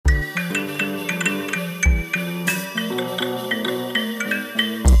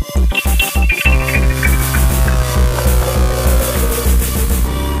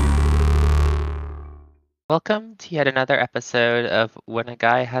Welcome to yet another episode of When a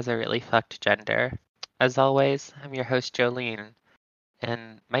Guy Has a Really Fucked Gender. As always, I'm your host Jolene,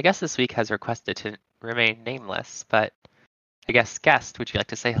 and my guest this week has requested to remain nameless, but I guess guest, would you like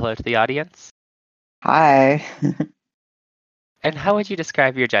to say hello to the audience? Hi. And how would you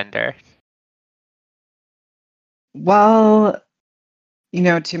describe your gender? Well,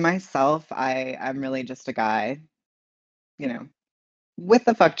 to myself, I'm really just a guy, you know, with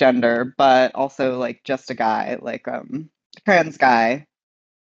the fuck gender, but also like just a guy, like trans guy.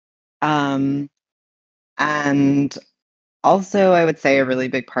 Um and also I would say a really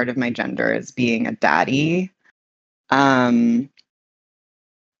big part of my gender is being a daddy. Um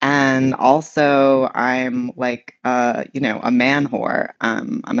and also I'm like a man whore.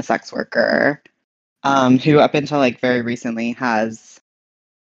 I'm a sex worker who up until like very recently has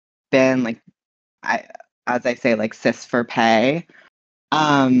been like I as I say, like cis for pay.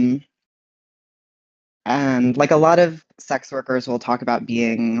 Um, and like a lot of sex workers will talk about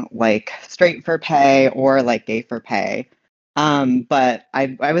being like straight for pay or like gay for pay. But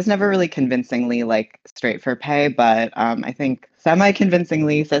I was never really convincingly like straight for pay, but I think semi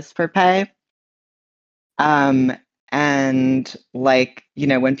convincingly cis for pay. Um, and like,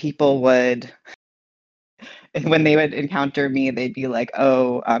 when people would when they would encounter me, they'd be like,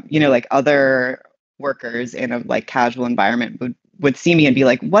 "Oh, like other workers in a like casual environment would see me and be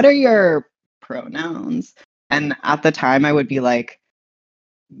like, "What are your pronouns?" And at the time, I would be like,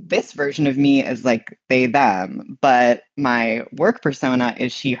 "This version of me is like they them, but my work persona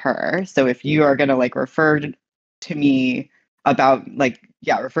is she her. So if you are gonna like to me about like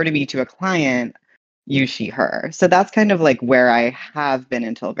refer to me to a client, you she her." So that's kind of like where I have been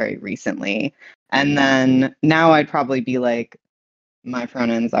until very recently. And then now I'd probably be like, my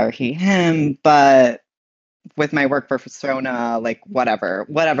pronouns are he, him, but with my work persona, like whatever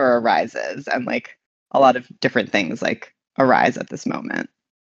arises, and like a lot of different things like arise at this moment.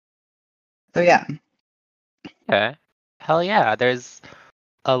 So yeah. Yeah. Hell yeah, there's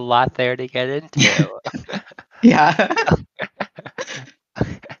a lot there to get into. Yeah.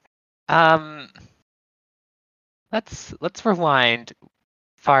 Um, let's rewind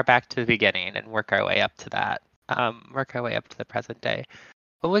far back to the beginning and work our way up to that. Work our way up to the present day.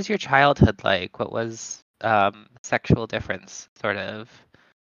 What was your childhood like? What was sexual difference sort of?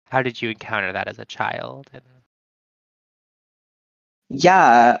 How did you encounter that as a child? And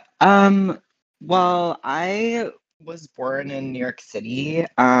Yeah. Well, I was born in New York City,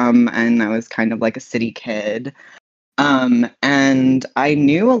 and I was kind of like a city kid. And I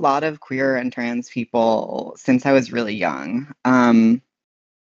knew a lot of queer and trans people since I was really young.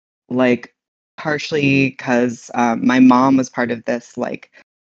 Like partially because my mom was part of this like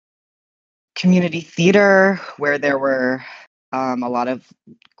community theater where there were a lot of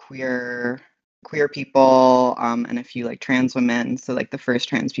queer queer people and a few like trans women. So like the first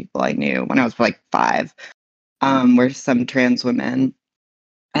trans people I knew when I was like 5 were some trans women.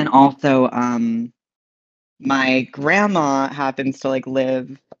 And also my grandma happens to like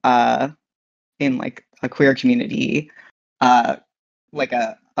live in like a queer community, uh like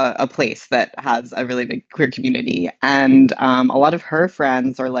a place that has a really big queer community. And a lot of her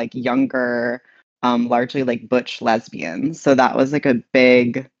friends are like younger, largely like butch lesbians. So that was like a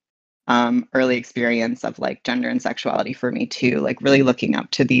big early experience of like gender and sexuality for me too. Like really looking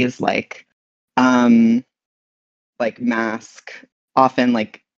up to these um mask, often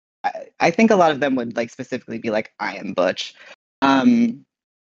like I think a lot of them would like specifically be like I am butch um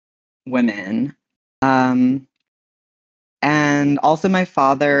women. Um And also my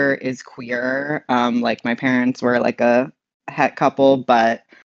father is queer. Like my parents were like a het couple, but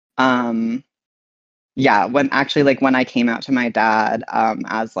um yeah, when I came out to my dad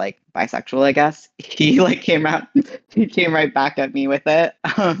as like bisexual, I guess, he like came out he came right back at me with it.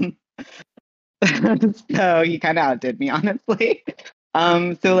 So he kind of outdid me, honestly.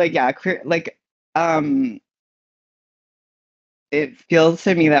 So like yeah, queer like um it feels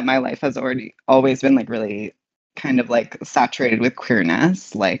to me that my life has already always been like really kind of like saturated with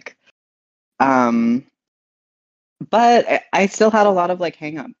queerness. Like um but I still had a lot of like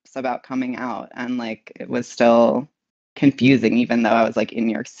hangups about coming out, and like it was still confusing even though I was like in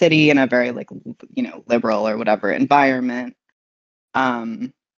New York City in a very like liberal or whatever environment.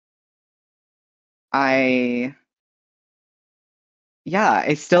 Um I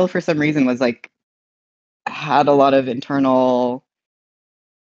I still for some reason was like had a lot of internal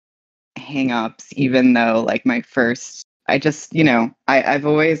hangups even though like my first I just, I've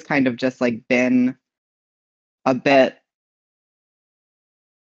always kind of just like been a bit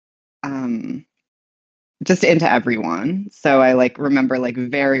um just into everyone. So I like remember like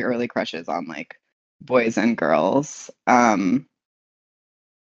very early crushes on like boys and girls.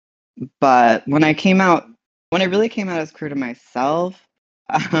 But when I really came out as queer to myself,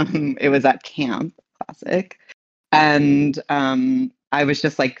 it was at camp, classic. And I was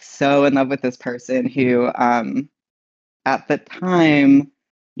just like so in love with this person who, at the time,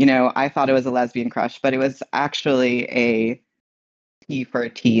 I thought it was a lesbian crush, but it was actually a T for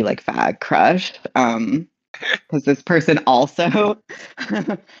T, like fag crush. Because this person also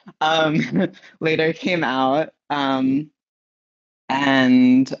later came out. And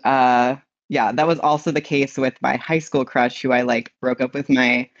yeah, that was also the case with my high school crush, who I like broke up with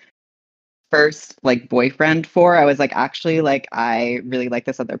my first like boyfriend for. I was like, actually, like I really like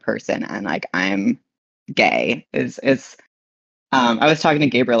this other person, and like I'm gay. Is I was talking to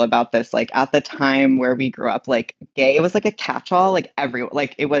Gabriel about this. Like at the time where we grew up, like gay was like a catch-all. Like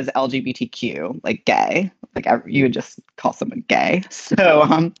like it was LGBTQ, like gay. Like you would just call someone gay. So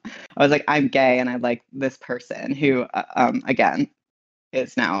I was like, I'm gay, and I like this person who, again,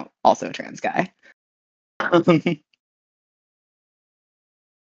 is now also a trans guy.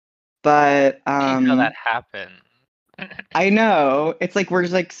 But You feel that happen. I know it's like we're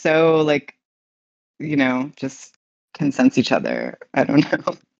just like so like just can sense each other. I don't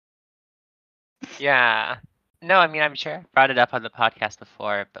know. Yeah. No, I mean, I'm sure I brought it up on the podcast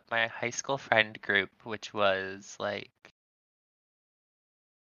before, but my high school friend group, which was like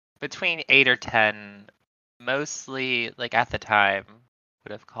between 8 or 10, mostly like at the time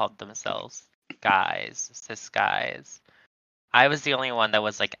would have called themselves guys, cis guys. I was the only one that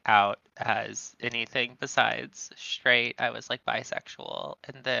was like out as anything besides straight. I was like bisexual.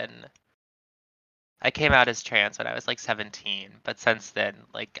 And then I came out as trans when I was like 17. But since then,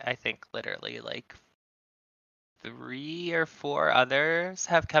 like I think literally like 3 or 4 others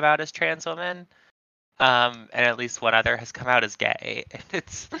have come out as trans women. And at least one other has come out as gay. And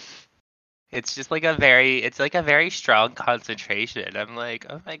it's just like a very strong concentration. I'm like,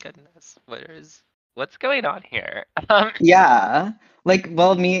 oh my goodness, what's going on here? Yeah. Like,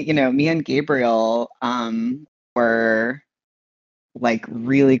 well, me and Gabriel were like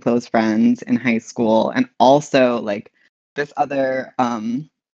really close friends in high school, and also like this other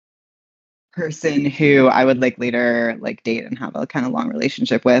person who I would like later like date and have a kind of long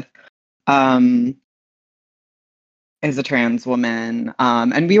relationship with um is a trans woman.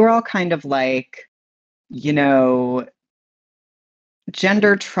 And we were all kind of like, you know,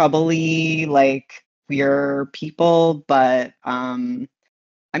 gender troubly, like queer people, but I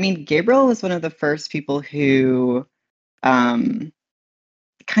mean, Gabriel was one of the first people who um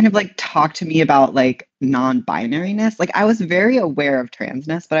kind of like talked to me about like non-binariness. Like I was very aware of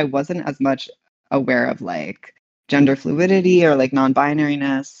transness, but I wasn't as much aware of like gender fluidity or like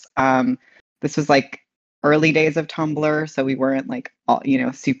non-binariness. This was like early days of Tumblr, so we weren't like all,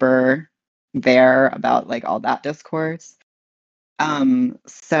 super there about like all that discourse.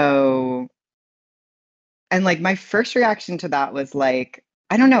 So and like my first reaction to that was like,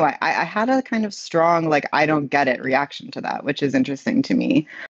 I don't know, I had a kind of strong like I don't get it reaction to that, which is interesting to me.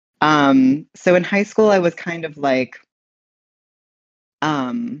 So in high school I was kind of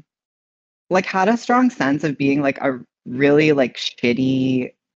um like had a strong sense of being like a really like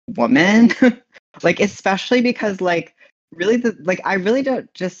shitty woman. Like especially because like really like I really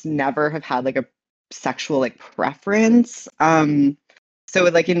don't just never have had like a sexual like preference. So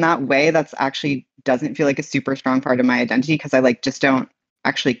like in that way that's actually doesn't feel like a super strong part of my identity because I like just don't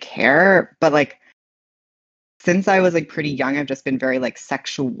actually care. But like since I was like pretty young, I've just been very like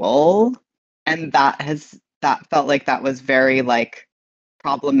sexual. And that felt like that was very like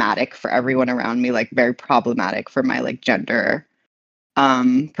problematic for everyone around me, like very problematic for my like gender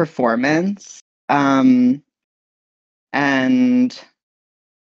performance. Um and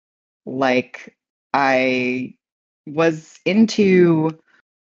like I was into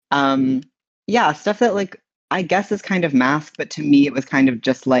um yeah, stuff that like I guess is kind of masked, but to me it was kind of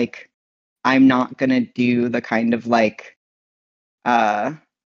just like I'm not gonna do the kind of like uh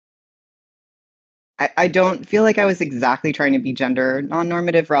I don't feel like I was exactly trying to be gender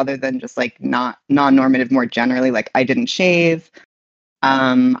non-normative rather than just like not non-normative more generally. Like I didn't shave.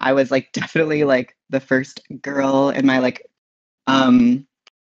 I was like definitely like the first girl in my like um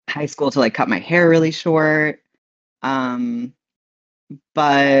high school to like cut my hair really short. Um,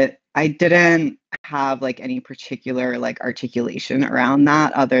 but I didn't have like any particular like articulation around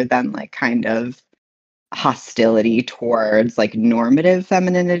that other than like kind of hostility towards like normative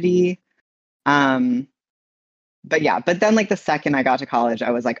femininity. Um, but yeah, but then like the second I got to college, I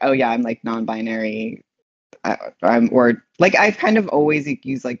was like, oh yeah, I'm like non-binary. I'm or like I've kind of always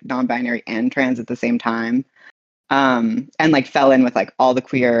used like non-binary and trans at the same time. And like fell in with like all the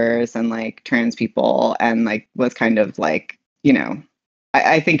queers and like trans people and like was kind of like,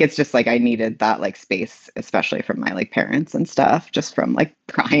 I think it's just like I needed that like space, especially from my like parents and stuff, just from like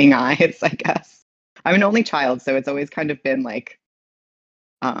prying eyes, I guess. I'm an only child, so it's always kind of been like,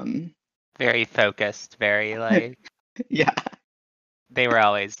 um, Very focused, very like yeah. they were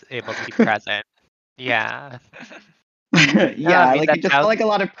always able to be present. Yeah. No, I Yeah, mean like that it just felt sounds like a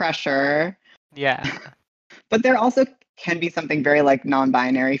lot of pressure. yeah. But there also can be something very like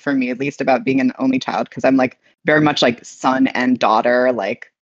non-binary for me, at least about being an only child, because I'm like very much like son and daughter.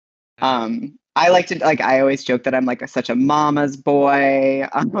 Like, Mhm. I like to like I always joke that I'm like such a mama's boy,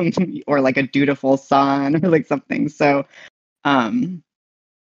 or like a dutiful son, or like something. So, um,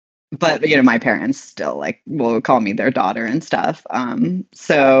 but my parents still like will call me their daughter and stuff.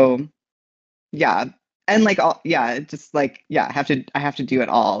 So yeah. And like all yeah, it just like yeah, I have to do it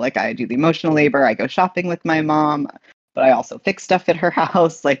all. Like I do the emotional labor, I go shopping with my mom, but I also fix stuff at her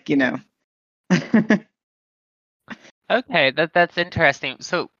house, like. Okay, that's interesting.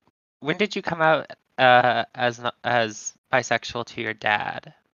 So, when did you come out as bisexual to your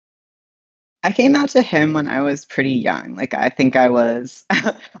dad? I came out to him when I was pretty young. Like I think I was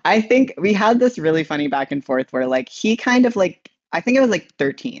I think we had this really funny back and forth where like he kind of like I think I was like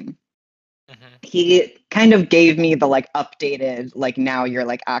 13. Hmm. He kind of gave me the like updated like now you're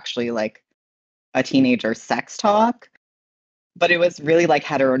like actually like a teenager sex talk, but it was really like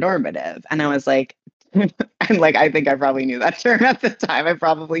heteronormative. And I was like, and like, I think I probably knew that term at the time. I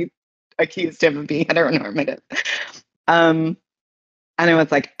probably accused him of being heteronormative. Um, and I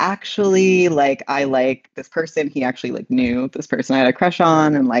was like, actually, like, I like this person. He actually like knew this person I had a crush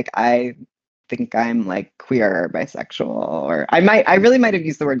on. And like, I think I'm like queer or bisexual, or I really might have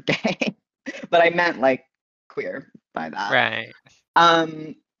used the word gay, but I meant like queer by that. Right.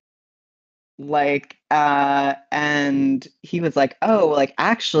 Um, and he was like, oh, like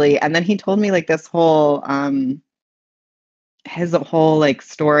actually, and then he told me like this whole his whole like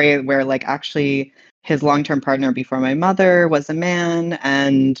story where like actually his long-term partner before my mother was a man,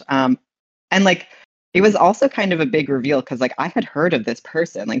 and like it was also kind of a big reveal because like I had heard of this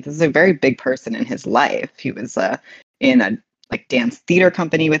person. Like this is a very big person in his life. He was in a like dance theater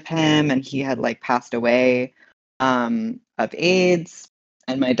company with him, and he had like passed away of AIDS.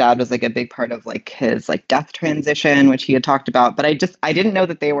 And my dad was like a big part of like his like death transition, which he had talked about. But I didn't know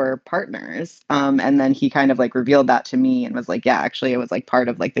that they were partners. And then he kind of like revealed that to me and was like, yeah, actually, it was like part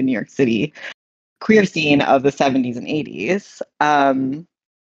of like the New York City queer scene of the 70s and 80s.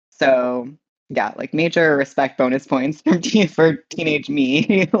 So yeah, like major respect bonus points for teenage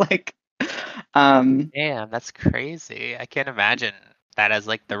me. Like, um, Damn, that's crazy. I can't imagine that as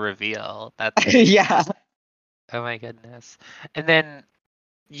like the reveal. That's yeah, oh my goodness. And then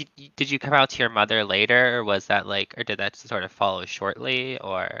did you come out to your mother later, or was that like, or did that sort of follow shortly,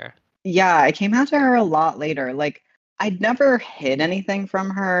 or? yeah, I came out to her a lot later. Like, I'd never hid anything from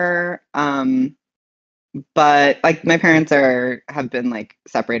her. But like my parents have been like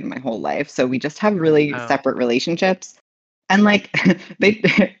separated my whole life, so we just have really Oh, separate relationships. And like they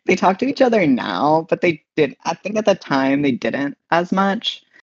they talk to each other now, but they did I think at the time they didn't as much.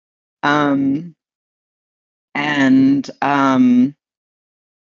 Um and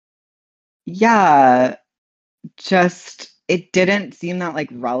yeah, just it didn't seem that like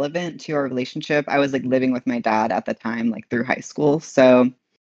relevant to our relationship. I was like living with my dad at the time, like through high school. So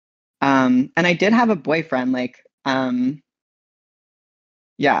and I did have a boyfriend, like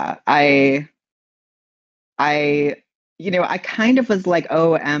yeah, I I kind of was like,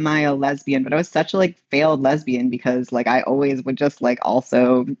 oh, am I a lesbian? But I was such a like failed lesbian because like I always would just like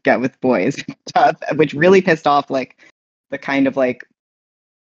also get with boys and stuff, which really pissed off the kind of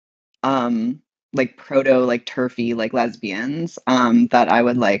um like proto like turfy like lesbians that I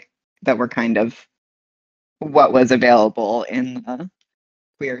would like that were kind of what was available in the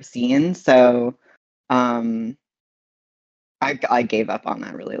queer scene. So um I gave up on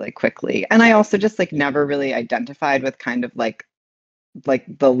that really like quickly. And I also just like never really identified with kind of like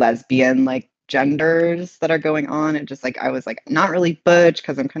the lesbian like genders that are going on, and just like I was like not really butch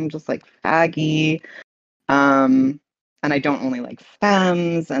because I'm kind of just like faggy, and I don't only like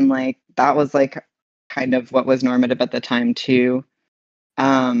femmes, and like that was like kind of what was normative at the time too.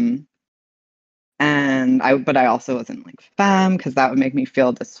 um but I also wasn't like femme because that would make me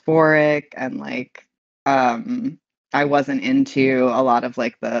feel dysphoric, and like um I wasn't into a lot of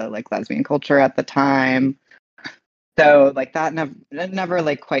like the like lesbian culture at the time. So like that never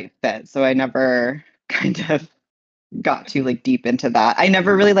like quite fit. So I never kind of got too like deep into that. I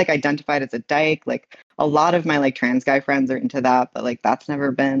never really like identified as a dyke. Like a lot of my like trans guy friends are into that, but like that's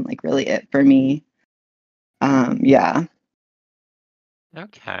never been like really it for me. Yeah.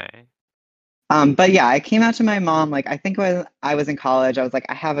 Okay. But yeah, I came out to my mom, like, I think when I was in college, I was like,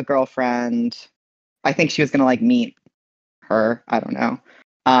 I have a girlfriend. I think she was gonna like meet her. I don't know.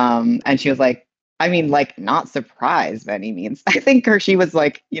 And she was like, I mean, like, not surprised by any means. I think she was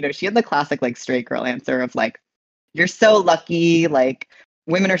like, she had the classic like straight girl answer of like, you're so lucky, like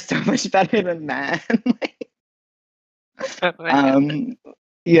women are so much better than men. Oh my goodness. um,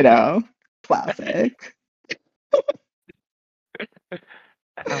 you know, classic.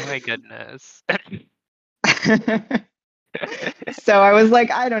 Oh my goodness. So I was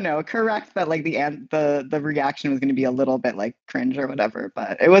like, I don't know, correct that like the reaction was going to be a little bit like cringe or whatever,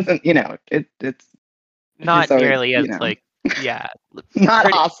 but it wasn't, it's Not so, nearly as like, yeah, not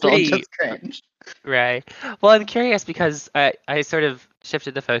pretty hostile, pretty just cringe. right. Well, I'm curious because I sort of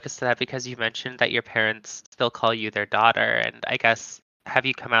shifted the focus to that because you mentioned that your parents still call you their daughter, and I guess have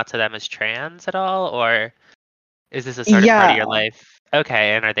you come out to them as trans at all, or is this a sort of part of your Yeah. life?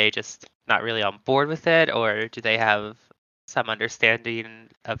 Okay, and are they just not really on board with it, or do they have some understanding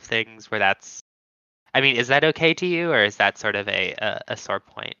of things where that's, I mean, is that okay to you, or is that sort of a sore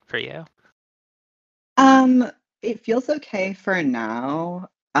point for you? Um, it feels okay for now.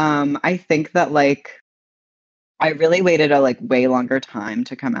 I think that like I really waited a like way longer time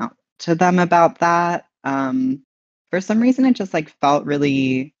to come out to them about that. For some reason it just like felt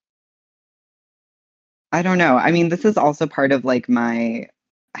really, I don't know. I mean, this is also part of like my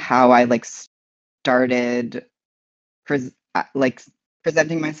how I like started like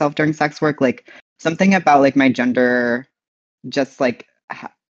presenting myself during sex work. Like something about like my gender just like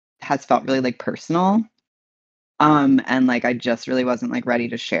has felt really like personal. And like I just really wasn't like ready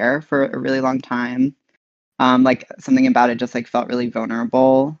to share for a really long time. Like something about it just like felt really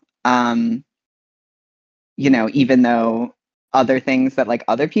vulnerable. Um, even though other things that like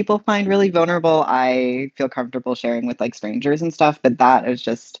other people find really vulnerable, I feel comfortable sharing with like strangers and stuff. But that is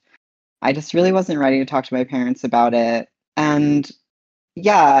just, I just really wasn't ready to talk to my parents about it. And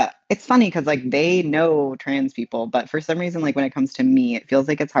yeah, it's funny because like they know trans people, but for some reason, like when it comes to me, it feels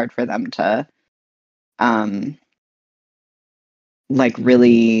like it's hard for them to um like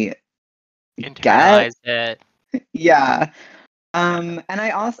really get. Internalize it. Yeah. Yeah. And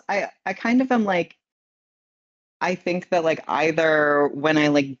I kind of am like, I think that like either when I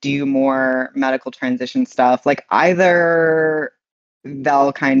like do more medical transition stuff, like either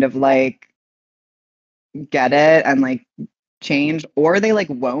they'll kind of like get it and like change, or they like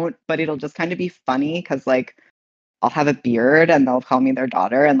won't, but it'll just kind of be funny because like I'll have a beard and they'll call me their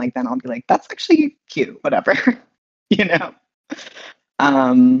daughter, and like then I'll be like, that's actually cute, whatever, you know.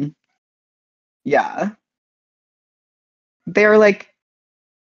 Um, yeah, they're like,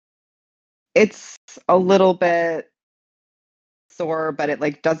 it's a little bit sore, but it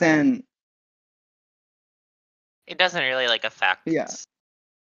like doesn't. It doesn't really like Yeah, affect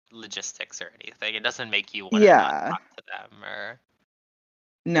logistics or anything. It doesn't make you want to not yeah, talk to them or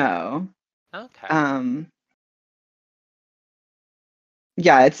no. okay. Um,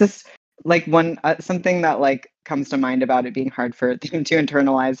 yeah, it's just like one something that like comes to mind about it being hard for them to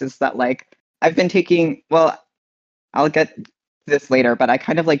internalize is that like I've been taking, well, I'll get this later, but I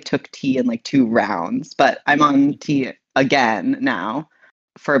kind of like took tea in like two rounds, but I'm on tea again now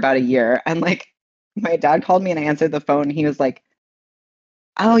for about a year. And like my dad called me and I answered the phone. He was like,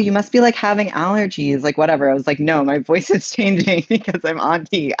 oh, you must be like having allergies, like whatever. I was like, no, my voice is changing because I'm on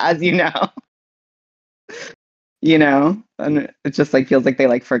tea, as you know, and it just like feels like they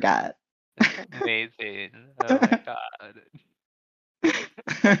like forget. That's amazing. Oh my god.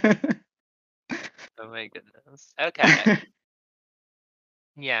 Oh my goodness. Okay.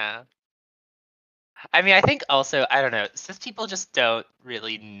 Yeah. I mean, I think also, I don't know, cis people just don't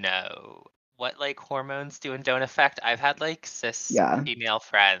really know what like hormones do and don't affect. I've had like cis Yeah. female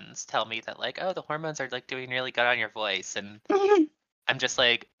friends tell me that like, oh, the hormones are like doing really good on your voice, and I'm just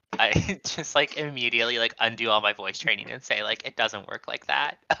like, I just like immediately like undo all my voice training and say like it doesn't work like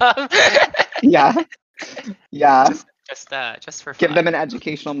that. Yeah. Yeah. Just for Give fun. them an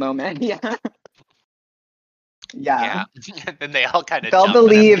educational moment. Yeah. Yeah. Yeah. Then they all kind of They'll jump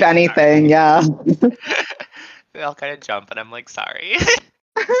and I'm believe like, anything. Yeah. sorry. They all kind of jump and I'm like, sorry.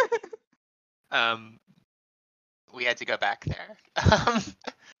 um, we had to go back there.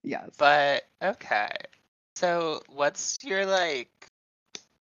 Yes. But okay. So what's your like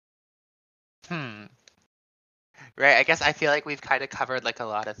hmm right, I guess I feel like we've kind of covered like a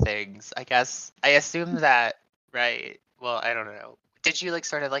lot of things. I guess I assume that, right? Well, I don't know. Did you like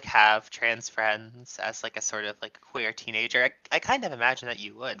sort of like have trans friends as like a sort of like queer teenager? I kind of imagine that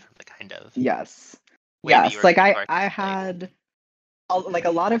you would from the kind of Yes. way that you Yes. were Like kind of I articulating. had like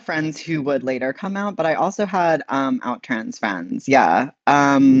a lot of friends who would later come out, but I also had out trans friends. Yeah.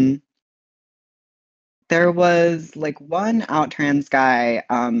 There was like one out trans guy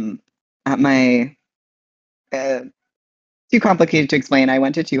at my too complicated to explain. I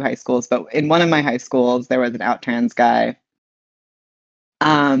went to two high schools, but in one of my high schools there was an out trans guy.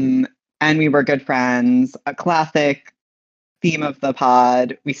 Um and we were good friends. A classic theme of the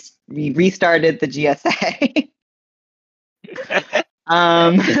pod. We restarted the GSA.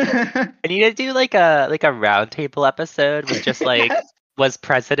 um I need to do like a roundtable episode with just like yes, was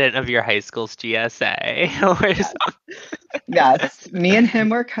president of your high school's GSA or yes. Yes, me and him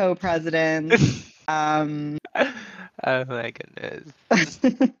were co-presidents. something. Oh my goodness.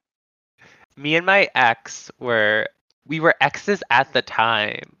 Me and my ex we were exes at the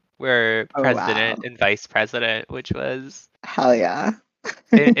time. We're Oh president wow. and vice president, which was Hell yeah.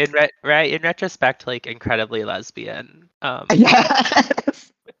 right in retrospect like incredibly lesbian.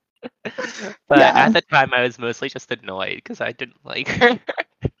 Yes. But Yeah. at the time I was mostly just annoyed because I didn't like her.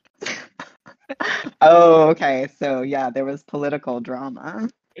 Oh, okay. So yeah, there was political drama.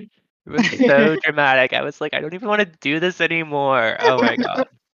 It was so dramatic. I was like, I don't even want to do this anymore. Oh my god.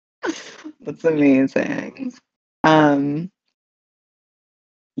 That's amazing. Um,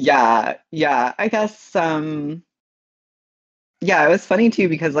 yeah, yeah. I guess yeah, it was funny too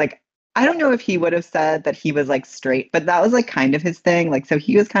because like I don't know if he would have said that he was like straight, but that was like kind of his thing. Like so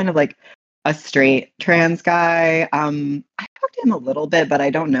he was kind of like a straight trans guy. I talked to him a little bit, but I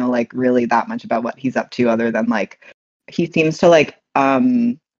don't know like really that much about what he's up to other than like he seems to like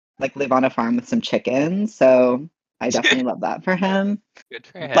live on a farm with some chickens. So I definitely love that for him. Good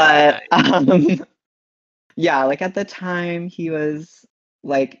for him. But Nice. yeah, like at the time he was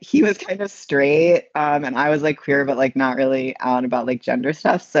kind of straight, and I was like queer, but like not really out about like gender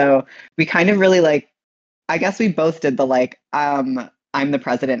stuff. So we kind of really like I guess we both did the like I'm the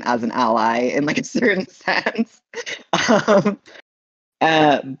president as an ally in like a certain sense.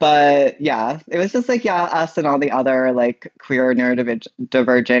 um, but yeah, it was just like yeah, us and all the other like queer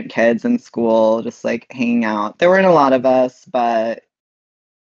neurodivergent kids in school just like hanging out. There weren't a lot of us, but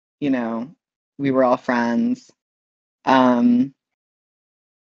you know, we were all friends. Um,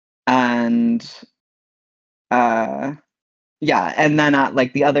 and uh, yeah, and then at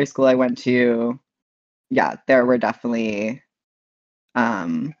like the other school I went to, yeah, there were definitely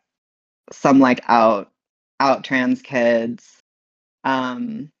um, some like out trans kids.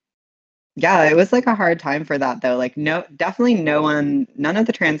 Um, yeah, it was like a hard time for that though. Like no, definitely none of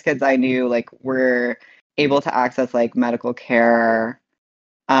the trans kids I knew like were able to access like medical care.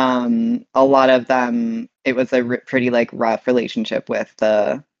 A lot of them, it was a pretty like rough relationship with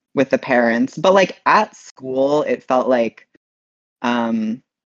the parents. But like at school, it felt um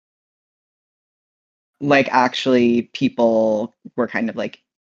like actually people were kind of like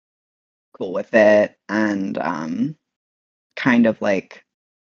cool with it and kind of like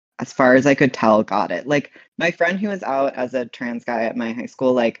as far as I could tell, got it. Like my friend who was out as a trans guy at my high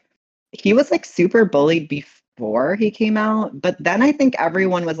school, like he was like super bullied before he came out, but then I think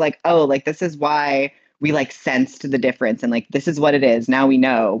everyone was like, "Oh, like this is why we like sensed the difference and like this is what it is. Now we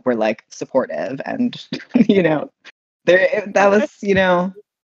know." We're like supportive and you know, that was,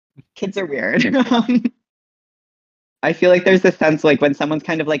 kids are weird. I feel like there's this sense like when someone's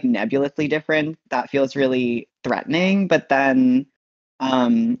kind of like nebulously different, that feels really threatening. But then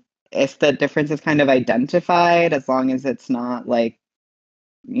um, if the difference is kind of identified, as long as it's not like,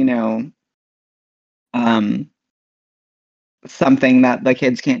 you know, um, something that the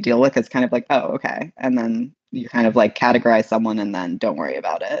kids can't deal with, it's kind of like, oh, okay. And then you kind of like categorize someone and then don't worry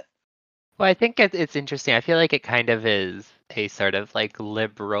about it. Well, I think it's interesting. I feel like it kind of is a sort of like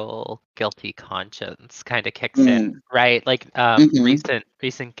liberal guilty conscience kind of kicks in, Mm, right? Like hmm.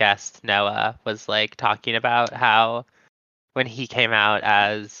 recent guest Noah was like talking about how when he came out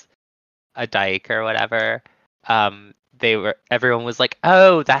as a dyke or whatever, everyone was like,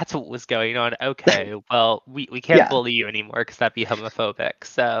 "Oh, that's what was going on. Okay, well, we can't Yeah, bully you anymore because that'd be homophobic."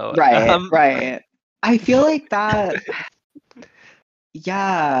 So, right, right. I feel like that,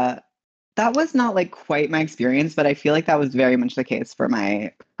 yeah, that was not like quite my experience, but I feel like that was very much the case for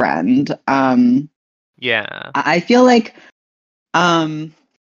my friend. yeah. I feel like, um,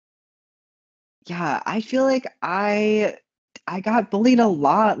 yeah, I feel like I got bullied a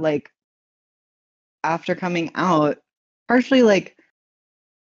lot, like after coming out. Partially, like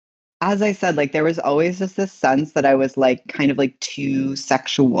as I said, like there was always just this sense that I was like kind of like too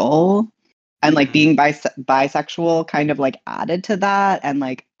sexual, and like Mhm. being bisexual kind of like added to that, and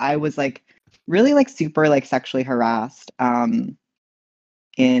like I was like really like super like sexually harassed.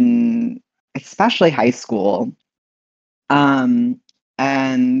 In especially high school. Um,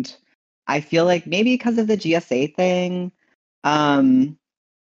 And I feel like maybe because of the GSA thing, um,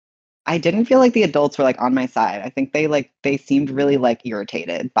 I didn't feel like the adults were like on my side. I think they seemed really like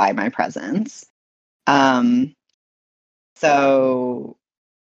irritated by my presence. Um, so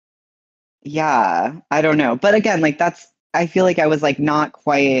yeah, I don't know. But again, like I feel like I was like not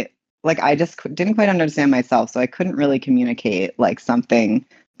quite like I just didn't quite understand myself, so I couldn't really communicate like something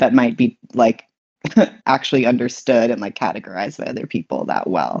that might be like actually understood and like categorized by other people that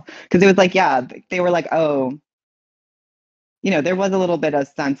well. Because it was like, yeah, they were like, oh, there was a little bit of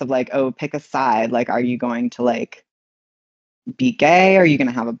sense of like, oh, pick a side. Like, are you going to like be gay? Are you going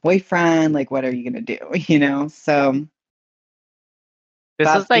to have a boyfriend? Like, what are you going to do? So This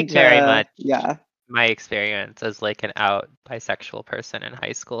that was like seemed very to, much yeah. my experience as like an out bisexual person in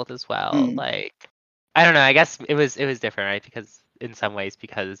high school as well. Mm, Like, I don't know, I guess it was different, right? Because in some ways,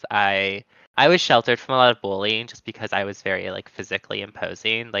 because I was sheltered from a lot of bullying just because I was very like physically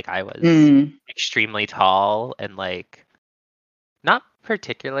imposing. Like I was mm, extremely tall and like not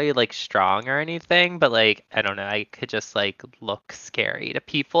particularly like strong or anything, but like I don't know, I could just like look scary to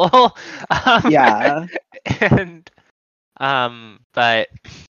people. um, yeah. and but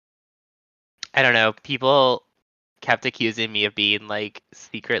I don't know, people kept accusing me of being like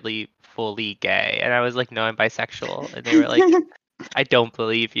secretly fully gay, and I was like, no, I'm bisexual, and they were like, I don't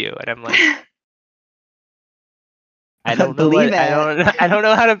believe you, and I'm like, I don't know Believe what it. I don't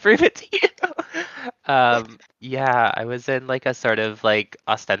know how to prove it to you. Yeah, I was in like a sort of like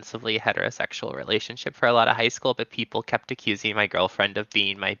ostensibly heterosexual relationship for a lot of high school, but people kept accusing my girlfriend of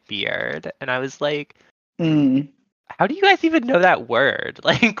being my beard, and I was like, Mm, how do you guys even know that word?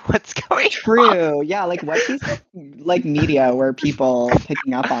 Like, what's going on? true. Yeah. Like, what piece of like media were people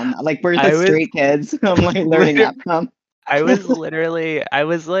picking up on that? Like, where's the I was straight kids? I'm like learning literally, that from.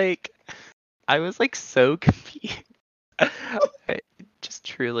 I was like so confused. Just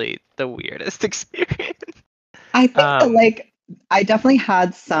truly the weirdest experience. I think that Um, like I definitely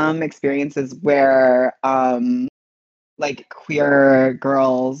had some experiences where like queer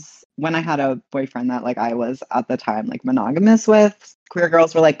girls when I had a boyfriend that like I was at the time like monogamous with, queer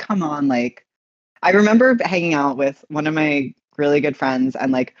girls were like, come on, like I remember hanging out with one of my really good friends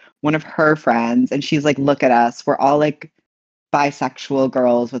and like one of her friends, and she's like, look at us, we're all like bisexual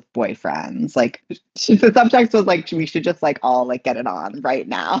girls with boyfriends. Like the subtext was like we should just like all like get it on right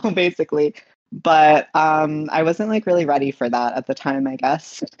now, basically. But I wasn't like really ready for that at the time, I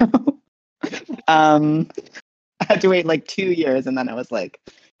guess. um I had to wait like 2 years and then I was like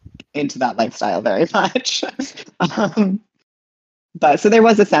into that lifestyle very much. um but so there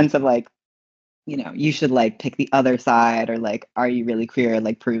was a sense of like, you should like pick the other side, or like, are you really queer?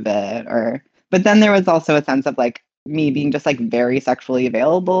 Like, prove it. Or, but then there was also a sense of like me being just like very sexually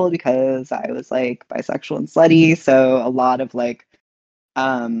available because I was like bisexual and slutty. So a lot of like,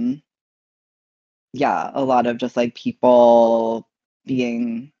 um, yeah, a lot of just like people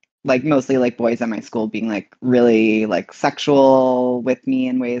being like mostly like boys at my school being like really like sexual with me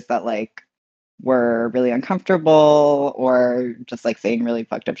in ways that like were really uncomfortable, or just like saying really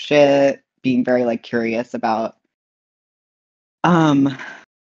fucked up shit, being very like curious about um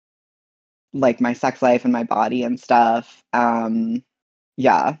like my sex life and my body and stuff.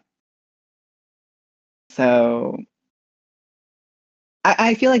 Yeah. So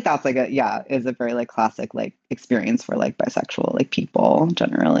I feel like that's like a yeah, is a very like classic like experience for like bisexual like people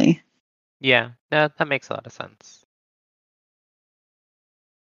generally. yeah, no, that makes a lot of sense.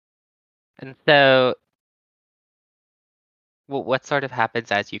 And so, what sort of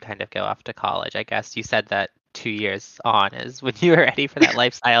happens as you kind of go off to college? I guess you said that 2 years on is when you were ready for that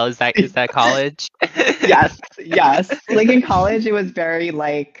lifestyle. Is that college? Yes, yes. Like in college it was very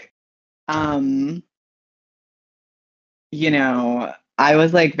like um I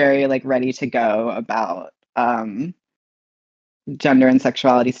was like very like ready to go about gender and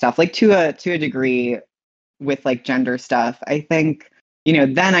sexuality stuff, like to a degree with like gender stuff. I think,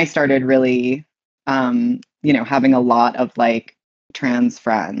 then I started really having a lot of like trans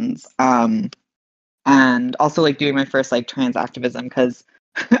friends. And also like doing my first like trans activism because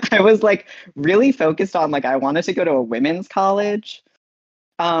I was like really focused on like I wanted to go to a women's college.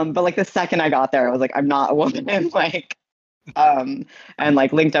 But like the second I got there, I was like, I'm not a woman, like and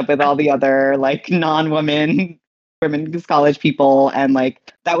like linked up with all the other like non-women women's college people. And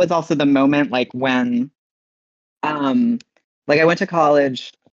like that was also the moment like when like I went to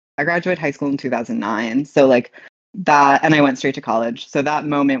college. I graduated high school in 2009, so like that, and I went straight to college. So that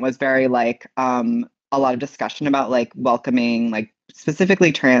moment was very like a lot of discussion about like welcoming like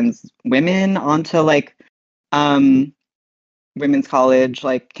specifically trans women onto like um women's college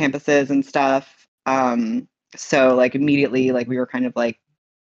like campuses and stuff. So like immediately, like we were kind of like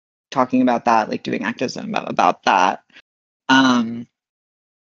talking about that, like doing activism about that. Um,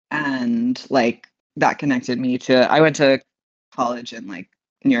 and like that connected me to, I went to college in like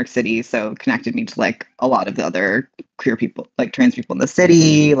New York City, so connected me to like a lot of the other queer people, like trans people in the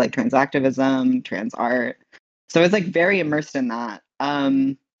city, like trans activism, trans art. So I was like very immersed in that.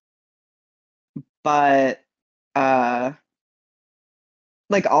 But uh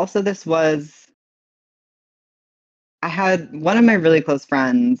like also this was, I had one of my really close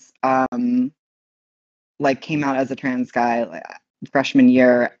friends like came out as a trans guy like, freshman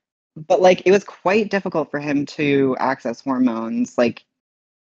year, but like it was quite difficult for him to access hormones like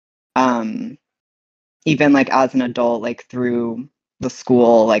um even like as an adult, like through the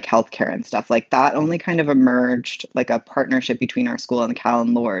school like healthcare and stuff like that only kind of emerged like a partnership between our school and the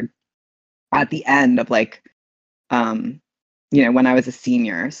Callan Lord at the end of like um when I was a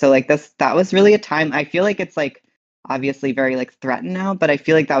senior. So like that was really a time, I feel like it's like obviously very like threatened now, but I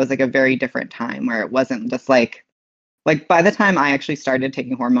feel like that was like a very different time where it wasn't just like by the time I actually started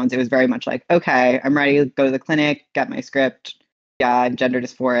taking hormones, it was very much like, okay, I'm ready to go to the clinic, get my script. Yeah, I'm gender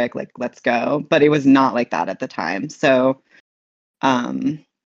dysphoric, like let's go. But it was not like that at the time. So um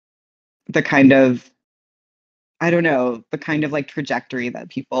the kind of, I don't know, the kind of like trajectory that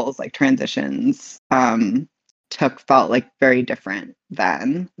people's like transitions took felt like very different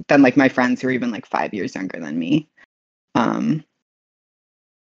than like my friends who were even like 5 years younger than me. Um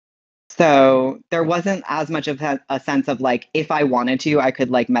So there wasn't as much of a sense of like, if I wanted to, I could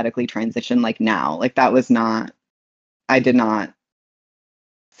like medically transition like now. Like that was not, I did not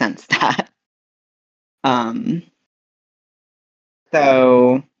sense that. Um,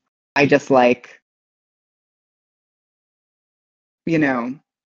 so I just like, you know,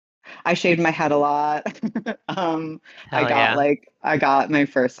 I shaved my head a lot. Hell yeah. I got my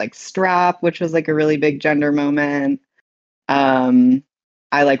first like strap, which was like a really big gender moment. Um,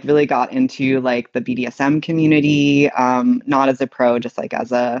 I like really got into like the BDSM community, not as a pro, just like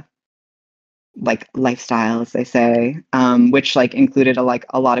as a like lifestyle, as they say, which like included a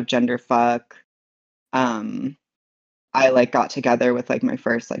lot of gender fuck. Um, I like got together with like my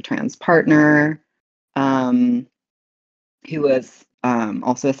first like trans partner, um, who was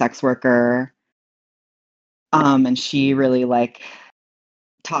also a sex worker, and she really like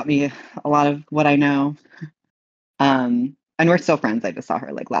taught me a lot of what I know. And we're still friends. I just saw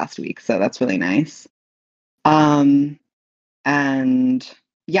her like last week, so that's really nice. Um, and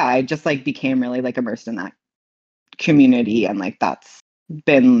yeah, I just like became really like immersed in that community, and like that's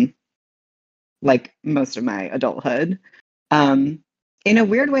been like most of my adulthood. Um, in a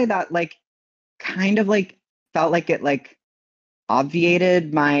weird way that like kind of like felt like it like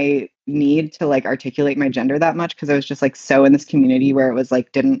obviated my need to like articulate my gender that much because I was just like so in this community where it was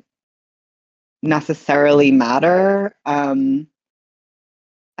like didn't necessarily matter. And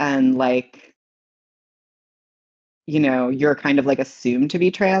like, you're kind of like assumed to be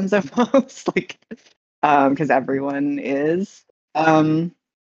trans almost, like, because everyone is. Um,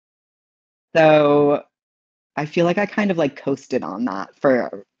 so I feel like I kind of like coasted on that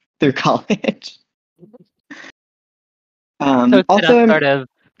for through college. Toasted on Also, sort of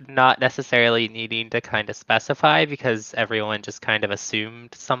not necessarily needing to kind of specify because everyone just kind of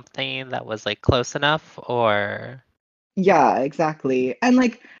assumed something that was like close enough, or yeah, exactly. And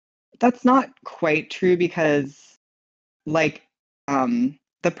like that's not quite true because like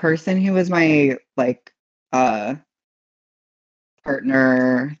the person who was my like uh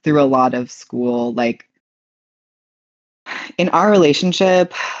partner through a lot of school, like in our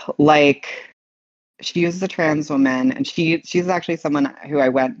relationship, like she was a trans woman and she's actually someone who I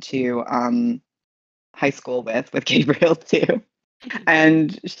went to high school with Gabriel too.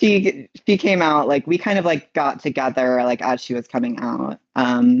 And she came out, like we kind of like got together like as she was coming out.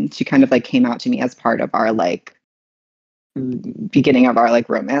 She kind of like came out to me as part of our like beginning of our like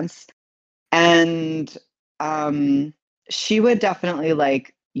romance. And she would definitely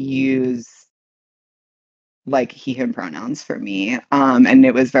like use like he him pronouns for me. And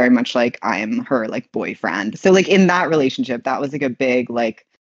it was very much like I'm her like boyfriend. So like in that relationship, that was like a big like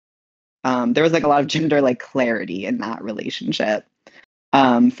there was like a lot of gender like clarity in that relationship.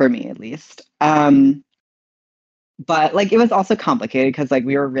 For me at least. But like it was also complicated because like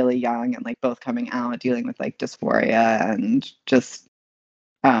we were really young and like both coming out dealing with like dysphoria and just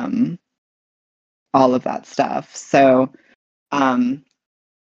um all of that stuff. So um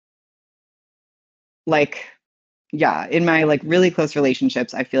like yeah, in my like really close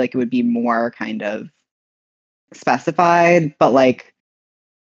relationships, I feel like it would be more kind of specified, but like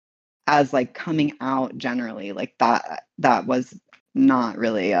as like coming out generally, like that was not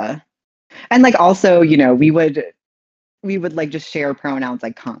really a And like also, we would like just share pronouns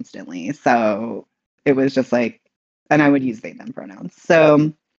like constantly. So it was just like, and I would use they them pronouns.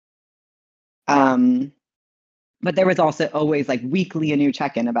 So um but there was also always like weekly a new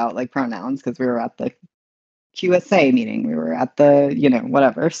check-in about like pronouns because we were at the QSA meeting, we were at the,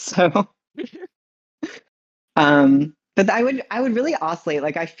 whatever. So but I would really oscillate.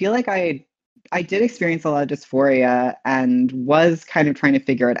 Like I feel like I did experience a lot of dysphoria and was kind of trying to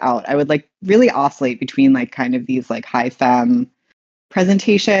figure it out. I would like really oscillate between like kind of these like high femme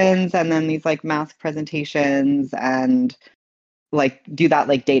presentations and then these like mask presentations and like do that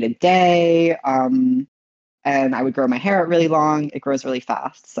like day to day. And I would grow my hair out really long. It grows really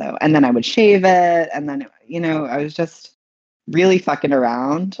fast. So, and then I would shave it. And then, I was just really fucking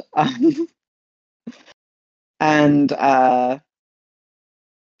around. And I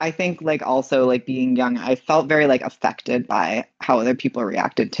think like also like being young, I felt very like affected by how other people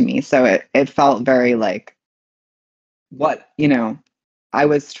reacted to me. So it felt very like what, I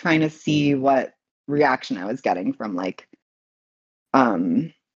was trying to see what reaction I was getting from like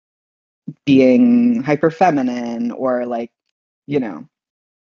um being hyper feminine or like, you know,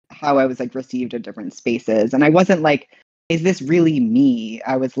 how I was like received in different spaces. And I wasn't like, is this really me?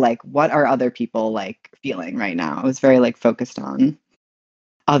 I was like, what are other people like feeling right now? I was very like focused on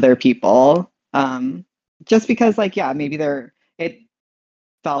other people. Just because like, yeah, maybe it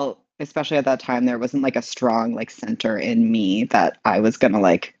felt, especially at that time, there wasn't like a strong like center in me that I was gonna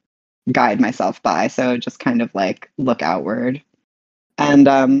like guide myself by. So just kind of like look outward.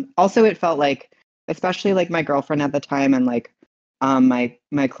 And also it felt like, especially like my girlfriend at the time and like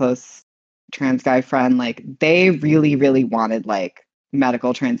my close trans guy friend, like they really, really wanted like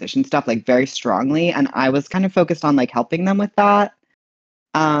medical transition stuff like very strongly. And I was kind of focused on like helping them with that.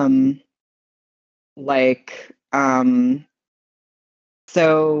 Um like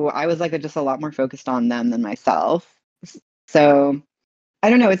so I was like just a lot more focused on them than myself. So I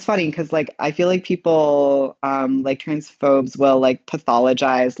don't know. It's funny because like I feel like people like transphobes will like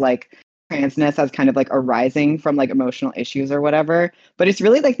pathologize like transness as kind of like arising from like emotional issues or whatever. But it's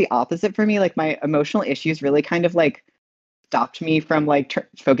really like the opposite for me. Like my emotional issues really kind of like stopped me from like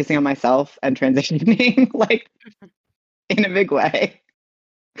focusing on myself and transitioning like in a big way.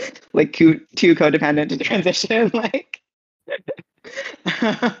 Like too codependent to transition. Like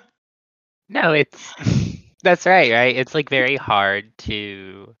No, it's that's right? It's like very hard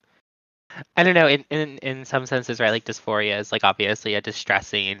to I don't know, in some senses, right, like dysphoria is like obviously a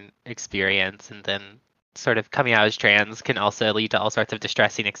distressing experience and then sort of coming out as trans can also lead to all sorts of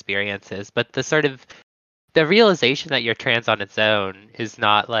distressing experiences. But the realization that you're trans on its own is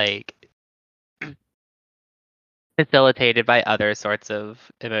not like facilitated by other sorts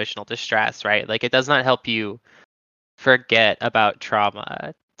of emotional distress, right? Like it does not help you forget about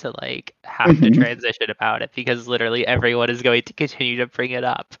trauma to like have to Mhm. transition about it because literally everyone is going to continue to bring it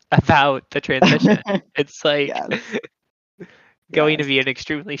up about the transition. It's like Yes. going to Yes. be an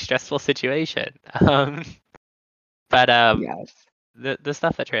extremely stressful situation. But Yes. the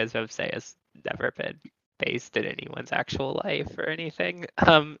stuff that transphobes say has never been based in anyone's actual life or anything.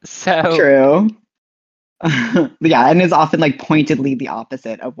 So True. Yeah, and is often like pointedly the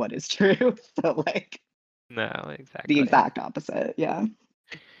opposite of what is true. So like no, the exactly. exact opposite. Yeah.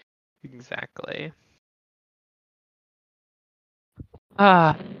 Exactly.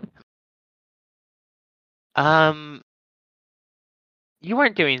 Ah, um, you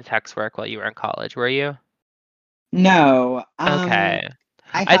weren't doing sex work while you were in college, were you? No. Okay.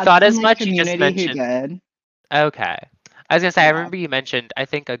 I I had thought some as like much. You just community who mentioned. did. Okay. I was gonna say, I Yeah. remember you mentioned, I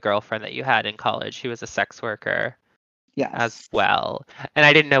think, a girlfriend that you had in college who was a sex worker as Yes. well. And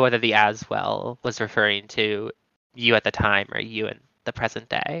I didn't know whether the as well was referring to you at the time or you in the present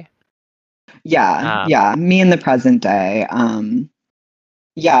day. Yeah. Um, Yeah. Me in the present day.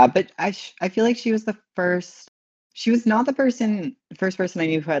 Yeah, but I feel like she was the first. She was not the first person I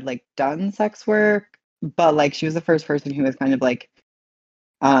knew who had like done sex work, but like she was the first person who was kind of like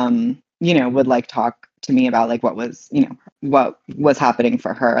would like talk to me about like what was happening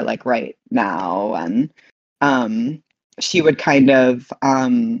for her like right now. And um she would kind of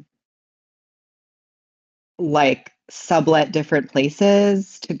like sublet different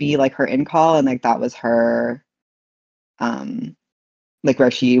places to be like her in call, and like that was her um like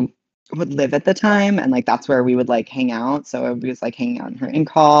where she would live at the time, and like that's where we would like hang out. So I was like hanging out in her in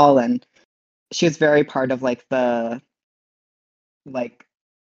call, and she was very part of like the like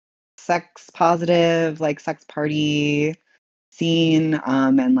sex positive like sex party scene.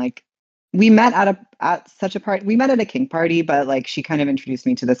 And like we met at such a party. We met at a kink party, but like she kind of introduced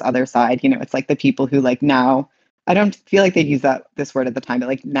me to this other side. It's like the people who like now I don't feel like they'd use this word at the time, but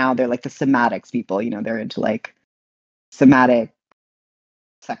like now they're like the somatics people, they're into like somatic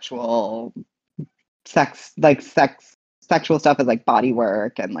sexual sexual stuff as like body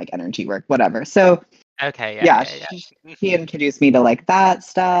work and like energy work, whatever. So Okay, yeah, yeah, yeah, he introduced me to like that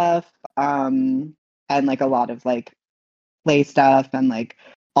stuff, and like a lot of like play stuff, and like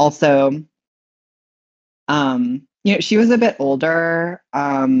also, she was a bit older,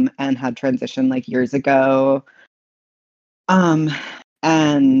 and had transitioned like years ago, um,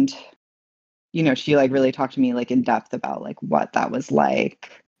 and she like really talked to me like in depth about like what that was like,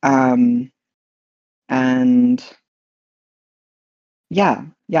 and yeah,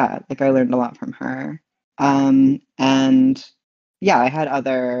 like I learned a lot from her, and yeah, I had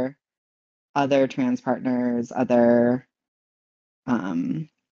other trans partners, other um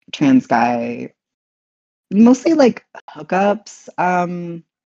trans guy, mostly like hookups, I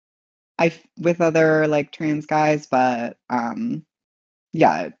with other like trans guys, but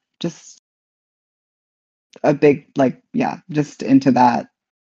yeah, just a big like, yeah, just into that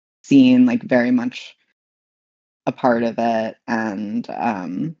scene, like very much a part of it, and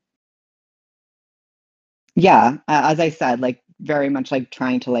yeah, as I said, like very much like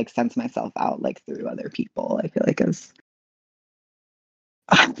trying to like sense myself out like through other people, I feel like is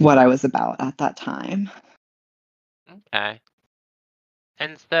what I was about at that time. Okay.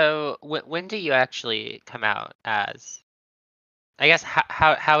 And so, when do you actually come out as? I guess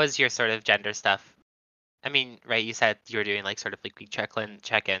how is your sort of gender stuff? I mean, right? You said you were doing like sort of like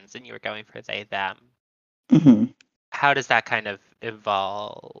check-ins, and you were going for they them. Hmm. How does that kind of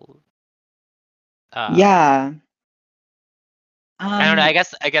evolve? Um, Yeah. I don't know. um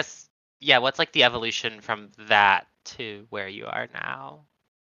I guess, yeah. What's like the evolution from that to where you are now?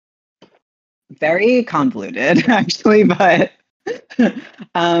 Very convoluted actually, but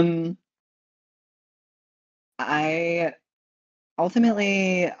um I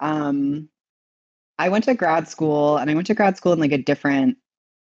ultimately, I went to grad school, and I went to grad school in like a different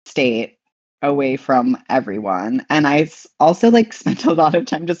state away from everyone. And also like spent a lot of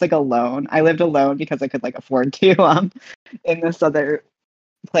time just like alone. I lived alone because I could like afford to, in this other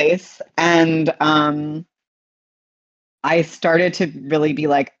place. And I started to really be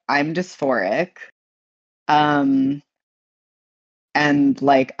like, I'm dysphoric. Um and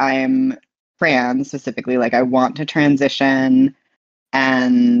like I'm trans specifically, like I want to transition,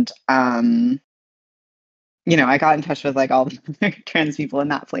 and I got in touch with like all the trans people in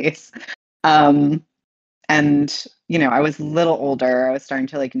that place. Um, and I was a little older. I was starting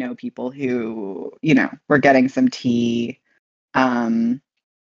to like know people who, were getting some tea. Because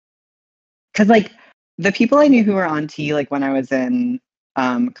like the people I knew who were on tea, like when I was in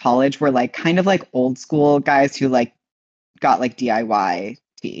college, were like kind of like old school guys who like got like DIY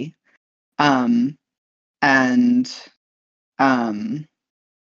tea. Um, and um,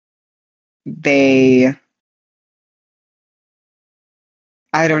 they,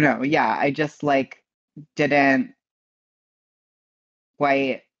 I don't know. Yeah, I just like didn't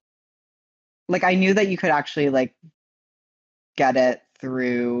quite like, I knew that you could actually like get it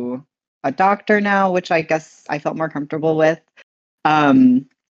through a doctor now, which I guess I felt more comfortable with. Um,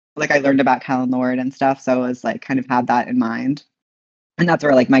 like I learned about Callan Lord and stuff, so I was like kind of had that in mind. And that's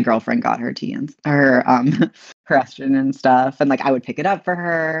where like my girlfriend got her tea and her her estrogen and stuff, and like I would pick it up for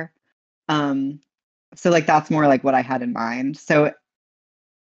her. Um, so like that's more like what I had in mind. So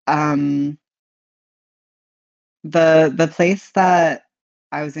um the place that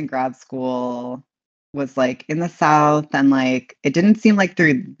I was in grad school was like in the South, and like it didn't seem like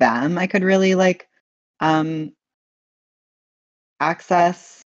through them I could really like um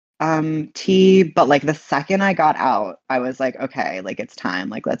access tea, but like the second I got out, I was like, okay, like it's time,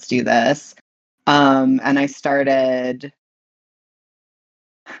 like let's do this. And I started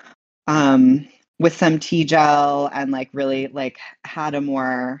um with some tea gel, and like really like had a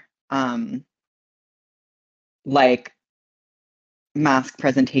more like mask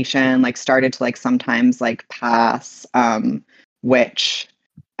presentation, like started to like sometimes like pass, which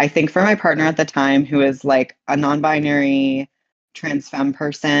I think for my partner at the time, who is like a non-binary trans femme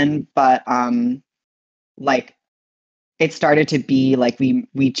person, but like it started to be like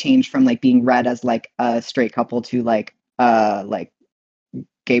we changed from like being read as like a straight couple to like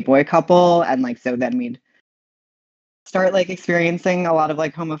gay boy couple, and like so then we'd start like experiencing a lot of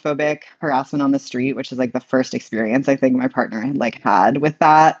like homophobic harassment on the street, which is like the first experience I think my partner had with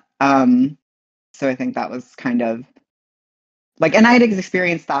that. So I think that was kind of like, and I had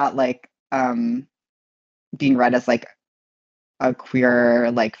experienced that like being read as like a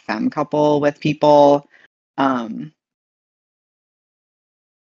queer like femme couple with people. Um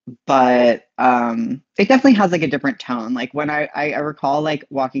but it definitely has like a different tone. Like when I recall like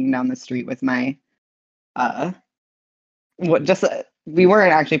walking down the street with my uh what just we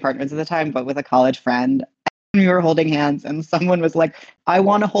weren't actually partners at the time, but with a college friend, and we were holding hands, and someone was like, "I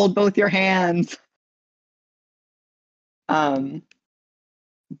want to hold both your hands." Um,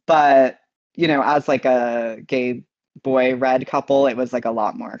 but as like a gay boy red couple, it was like a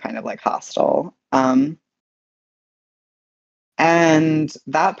lot more kind of like hostile. And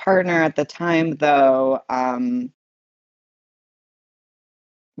that partner at the time, though,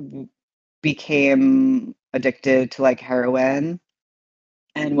 became addicted to like heroin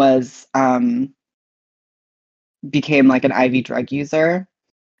and was became like an IV drug user.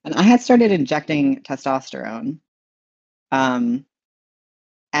 And I had started injecting testosterone. Um,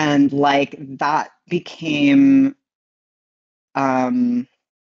 and like that became um,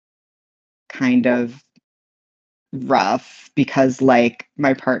 kind of rough because like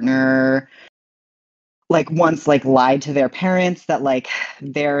my partner like once like lied to their parents that like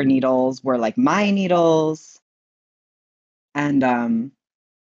their needles were like my needles. And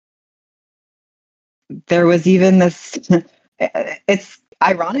there was even this it's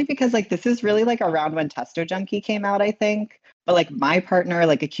ironic because like this is really like around when Testo Junkie came out, I think. But like my partner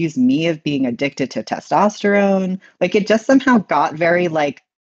like accused me of being addicted to testosterone. Like it just somehow got very like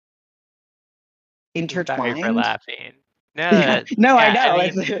Sorry for intertwined. laughing. Yeah. No, No, I yeah, I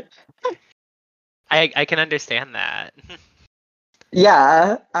know. mean, I can understand that.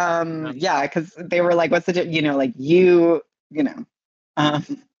 Yeah. Um, Yeah, because they were like, what's the like you know. Um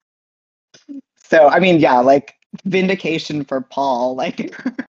so I mean, yeah, like vindication for Paul. Like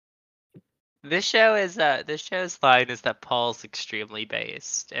this show's line is that Paul's extremely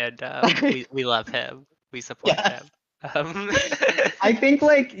based, and we love him. We support yeah. him. Um, I think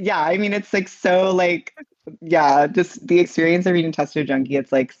like yeah, I mean it's like so like yeah, just the experience of reading Tester Junkie, it's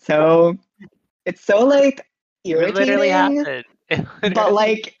so like it literally irritating, happened. It but literally,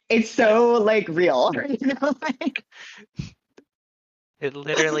 like it's so like real, like it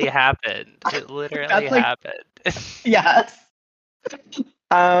literally happened. It literally that's like happened. yes.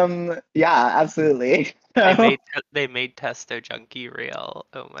 Yeah, absolutely. They So made they made Testo Junkie real.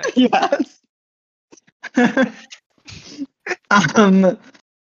 Oh my yes. um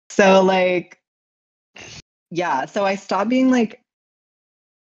so like yeah, so I stopped being like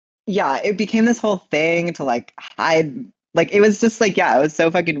yeah, it became this whole thing to like hide. Like it was just like yeah, it was so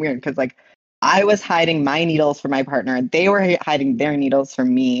fucking weird because like I was hiding my needles from my partner, and they were hiding their needles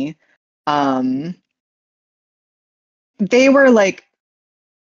from me. Um, they were like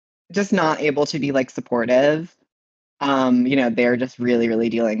just not able to be like supportive. They're just really, really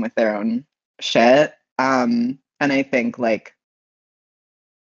dealing with their own shit. And I think like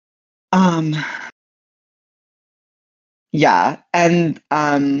um yeah, and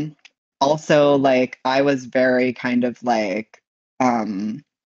also like I was very kind of like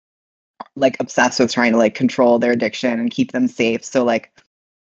obsessed with trying to like control their addiction and keep them safe. So like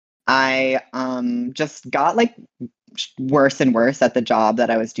I just got like worse and worse at the job that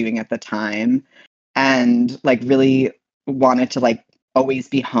I was doing at the time and like really wanted to like always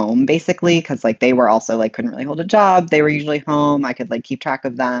be home basically because like they were also like couldn't really hold a job. They were usually home. I could like keep track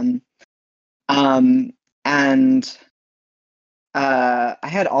of them. Um and I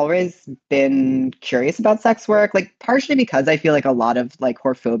had always been curious about sex work, like partially because I feel like a lot of like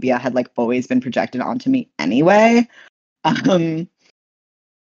whorephobia had like always been projected onto me anyway. Um,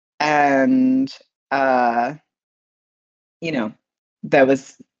 and uh, you know, that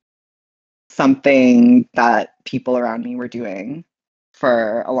was something that people around me were doing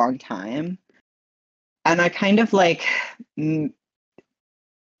for a long time. And I kind of like m-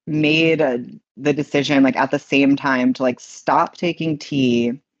 made the decision like at the same time to like stop taking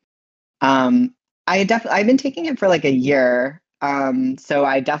tea. Um, I've been taking it for like a year. So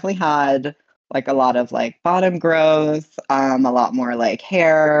I definitely had like a lot of like bottom growth, a lot more like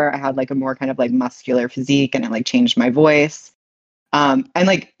hair. I had like a more kind of like muscular physique and it like changed my voice. And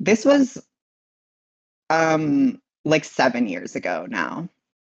like this was like 7 years ago now.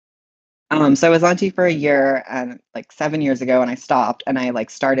 So I was on T for a year and like 7 years ago and I stopped and I like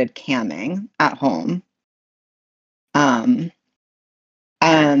started camming at home. Um,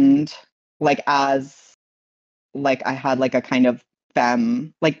 and like as like I had like a kind of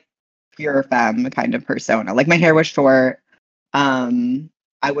femme, like pure femme kind of persona. Like my hair was short. Um,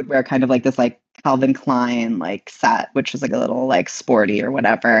 I would wear kind of like this like Calvin Klein like set, which was like a little like sporty or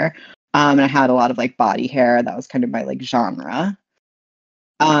whatever. And I had a lot of like body hair. That was kind of my like genre.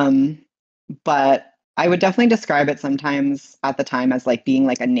 Um, but I would definitely describe it sometimes at the time as like being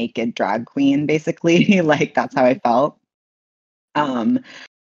like a naked drag queen, basically. Like that's how I felt. Um,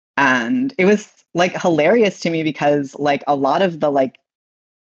 And it was like hilarious to me because like a lot of the like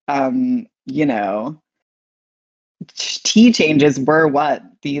you know, tea changes were what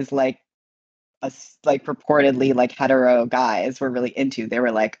these like like purportedly like hetero guys were really into. They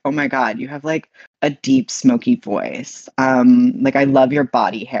were like, "Oh my God, you have like a deep smoky voice. Like I love your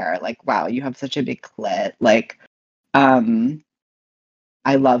body hair. Like wow, you have such a big clit. Like um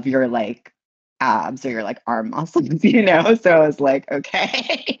I love your like abs or your like arm muscles, you know?" So I was like,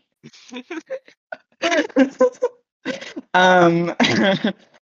 "Okay." um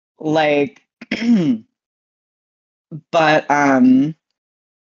like but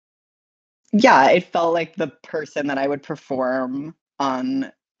yeah, it felt like the person that I would perform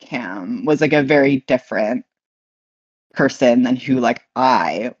on cam was like a very different person than who like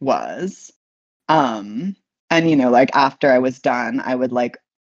I was. Um and you know, like after I was done, I would like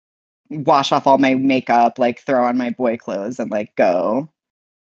wash off all my makeup, like throw on my boy clothes and like go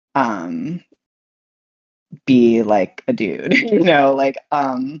um be like a dude, you know, like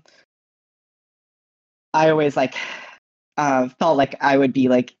I always like felt like I would be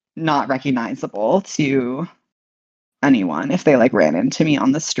like not recognizable to anyone if they like ran into me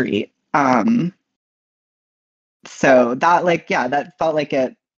on the street. So that like yeah, that felt like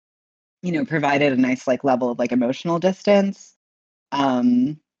it, you know, provided a nice like level of like emotional distance.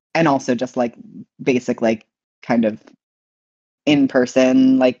 Um and also just like basic like kind of in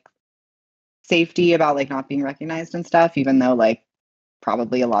person like safety about like not being recognized and stuff, even though like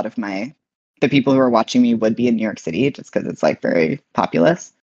probably a lot of my the people who are watching me would be in New York City just because it's like very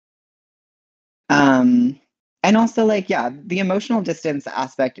populous. Um and also like yeah, the emotional distance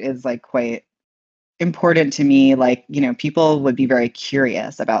aspect is like quite important to me. Like, you know, people would be very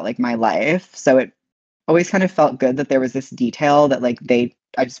curious about like my life. So it always kind of felt good that there was this detail that like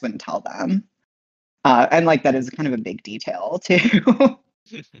I just wouldn't tell them. And like that is kind of a big detail too.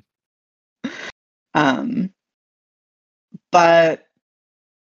 um, but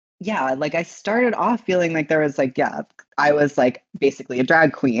yeah, like I started off feeling like there was like, yeah, I was like basically a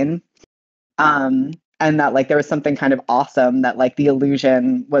drag queen. And that like there was something kind of awesome that like the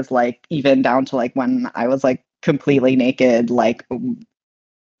illusion was like even down to like when I was like completely naked, like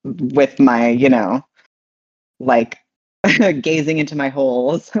with my, you know, like gazing into my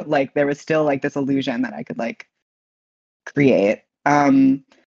holes, like there was still like this illusion that I could like create.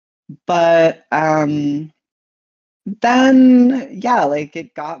 But then yeah, like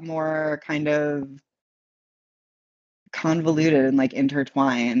it got more kind of convoluted and like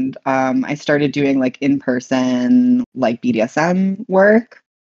intertwined. I started doing like in-person like BDSM work.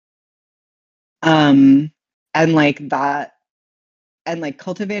 Um and like that and like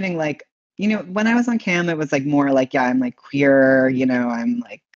cultivating like you know when I was on cam it was like more like yeah I'm like queer, you know, I'm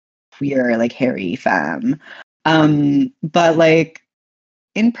like queer like hairy femme. But like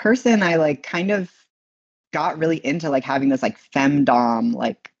in person I like kind of got really into like having this like femdom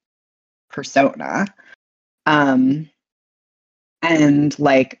like persona. um and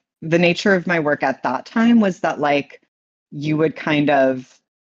like the nature of my work at that time was that like you would kind of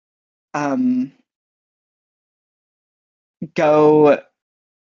um go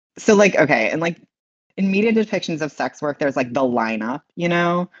so like okay and like in media depictions of sex work there's like the lineup, you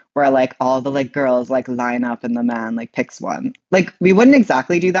know, where like all the like girls like line up and the man like picks one. Like we wouldn't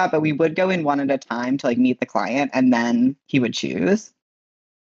exactly do that, but we would go in one at a time to like meet the client and then he would choose.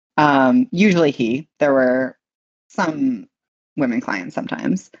 Usually there were some women clients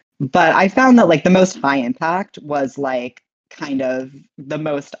sometimes, but I found that like the most high impact was like kind of the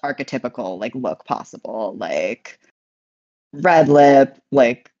most archetypical like look possible, like red lip,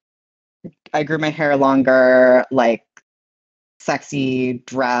 like I grew my hair longer, like sexy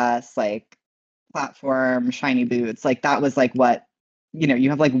dress, like platform, shiny boots. Like that was like what, you know, you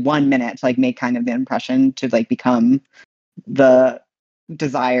have like 1 minute to like make kind of the impression to like become the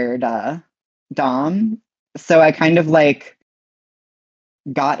desired Dom. So I kind of like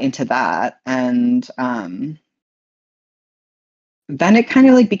got into that and then it kind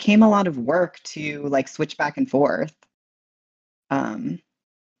of like became a lot of work to like switch back and forth. Um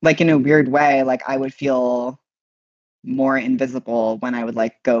like in a weird way, like I would feel more invisible when I would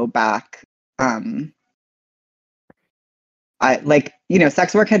like go back. I like, you know,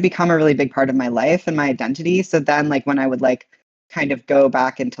 sex work had become a really big part of my life and my identity. So then like when I would like kind of go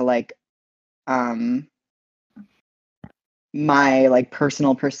back into like um my like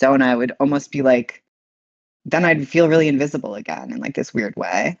personal persona, I would almost be like then I'd feel really invisible again in like this weird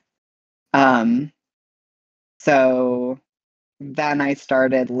way. Um so then I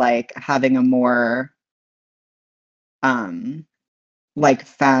started like having a more um like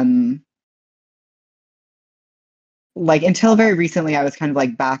femme like until very recently I was kind of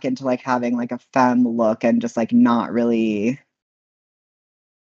like back into like having like a femme look and just like not really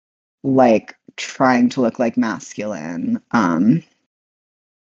like trying to look like masculine. And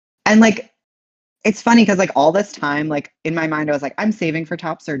like it's funny because like all this time, like in my mind, I was like, I'm saving for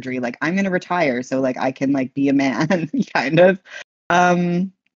top surgery. Like I'm gonna retire so like I can like be a man, kind of.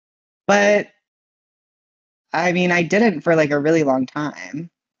 Um, but I mean, I didn't for like a really long time.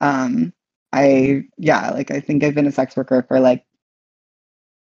 Um, like I think I've been a sex worker for like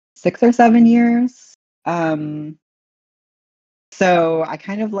 6 or 7 years. Um, so I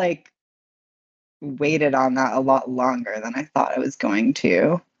kind of like waited on that a lot longer than I thought I was going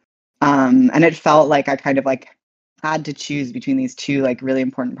to. And it felt like I kind of like had to choose between these two like really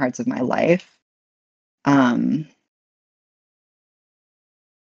important parts of my life. Um,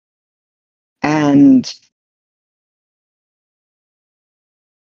 and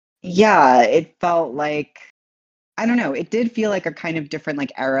yeah, it felt like I don't know, it did feel like a kind of different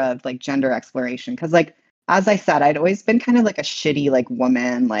like era of like gender exploration because like as I said, I'd always been kind of like a shitty like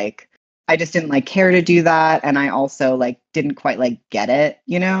woman, like I just didn't like care to do that and I also like didn't quite like get it,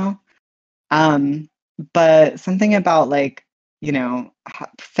 you know? Um, but something about like,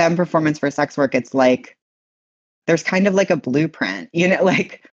 femme performance for sex work, it's like there's kind of like a blueprint,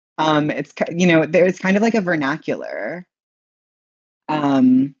 like there's kind of like a vernacular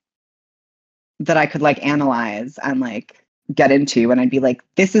um that I could like analyze and like get into and I'd be like,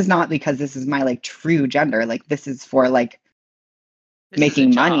 this is not because this is my like true gender. Like this is for like This is a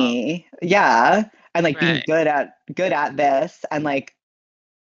making job. money. Yeah. And like being Right. good at this and like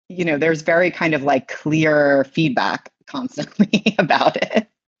there's very kind of like clear feedback constantly about it.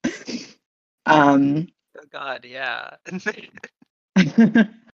 Um, Oh God, yeah.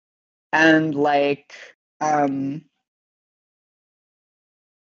 and like, um,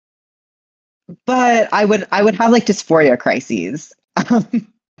 but I would have like dysphoria crises every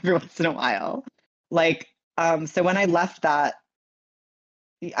once in a while. Like, so when I left that,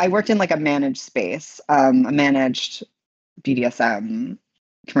 I worked in like a managed space, a managed BDSM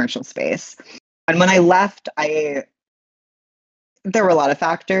commercial space. And when I left, I there were a lot of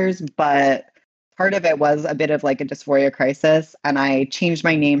factors, but part of it was a bit of like a dysphoria crisis. And I changed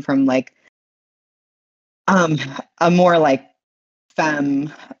my name from like um a more like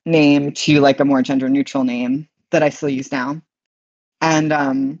femme name to like a more gender neutral name that I still use now.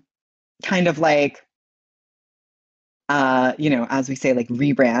 And kind of like as we say, like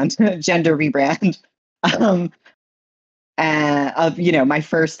rebrand, gender rebrand. Um and of my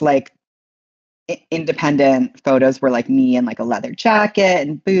first like independent photos were like me in like a leather jacket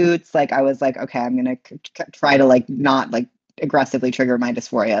and boots. Like I was like, okay, I'm gonna try to like not like aggressively trigger my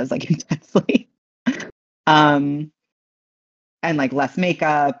dysphorias like intensely. um and like less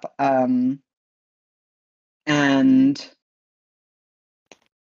makeup. And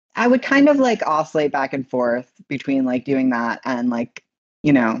I would kind of like oscillate back and forth between like doing that and like,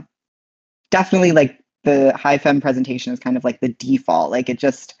 you know, definitely like the high femme presentation is kind of like the default. Like it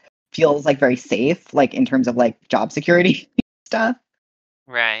just feels like very safe, like in terms of like job security stuff.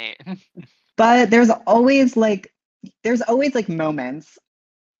 Right. But there's always like moments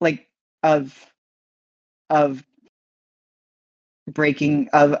like of of breaking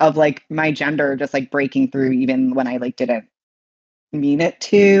of like my gender just like breaking through even when I like didn't mean it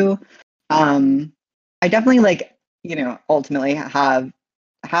to. Um I definitely like, ultimately have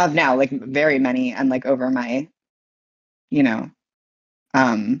now like very many and like over my, you know,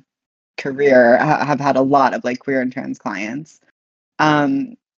 um career have had a lot of like queer and trans clients.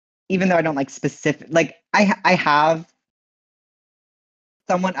 Um Even though I don't like specific like I have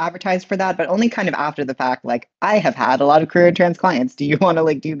someone advertised for that, but only kind of after the fact. Like, I have had a lot of queer and trans clients. Do you want to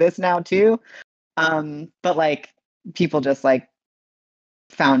like do this now too? But like people just like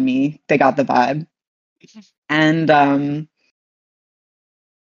found me. They got the vibe. And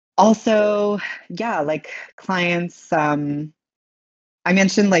also, yeah, like clients, I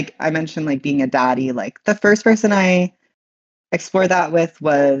mentioned like being a daddy. Like the first person I explored that with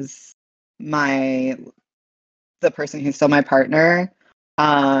was my the person who's still my partner.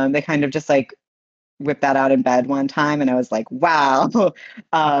 They kind of just like whipped that out in bed one time and I was like, wow.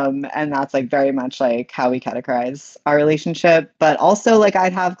 And that's like very much like how we categorize our relationship. But also like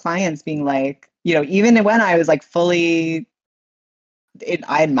I'd have clients being like, even when I was like fully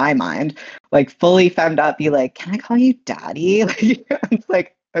in my mind, like fully femmed up, be like, can I call you daddy? Like it's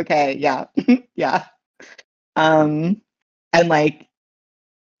like, okay, yeah. Yeah. Um and like,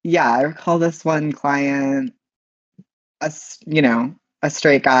 yeah, I recall this one client, a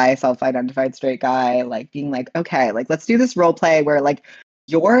straight guy, self-identified straight guy, like being like, okay, like let's do this role play where like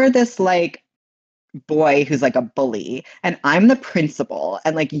you're this like boy who's like a bully, and I'm the principal,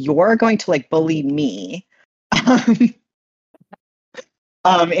 and like you're going to like bully me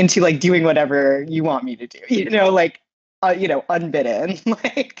um, into like doing whatever you want me to do, like unbidden,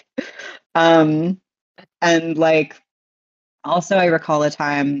 like um and like also I recall a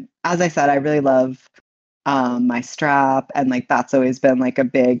time, as I said, I really love my strap, and like that's always been like a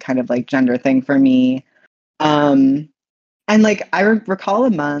big kind of like gender thing for me. And like I recall a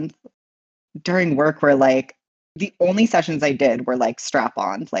month during work where like the only sessions I did were like strap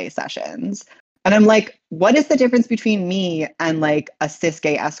on play sessions. And I'm like, what is the difference between me and like a cis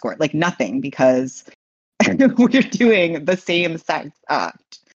gay escort? Like nothing, because we're doing the same sex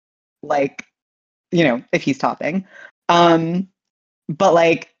act. Like, if he's topping. But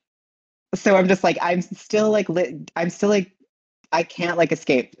like, so I'm just like, I'm still like I'm still like, I can't like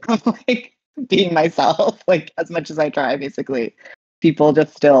escape from like being myself, like as much as I try, basically. People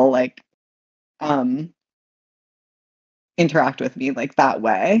just still like um interact with me like that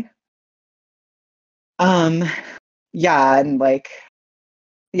way. Um yeah, and like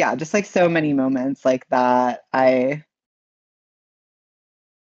yeah, just like so many moments like that.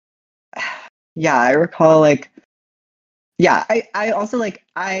 Yeah, I recall like yeah, I also like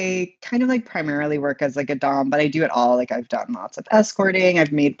I kind of like primarily work as like a dom, but I do it all. Like I've done lots of escorting,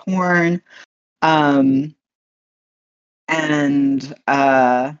 I've made porn. Um and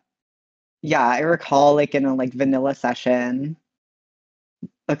yeah, I recall like in a like vanilla session,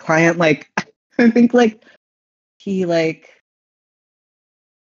 a client like I think like he like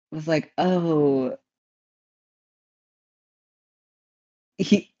was like, "Oh,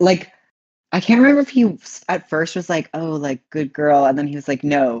 he like I can't remember if he at first was like, "Oh, like good girl," and then he was like,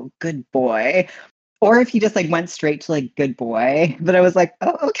 "No, good boy," or if he just like went straight to like good boy. But I was like,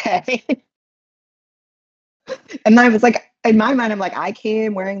 "Oh, okay." And then I was like, in my mind, I'm like, I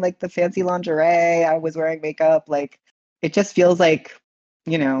came wearing like the fancy lingerie. I was wearing makeup. Like, it just feels like,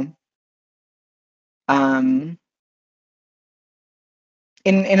 you know, um,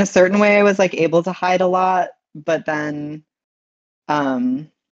 in a certain way, I was like able to hide a lot, but then,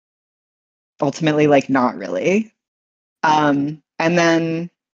 um, ultimately, like not really. And then,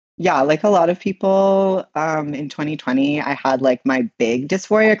 yeah, like a lot of people, in 2020, I had like my big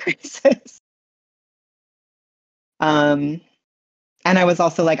dysphoria crisis. Um, and I was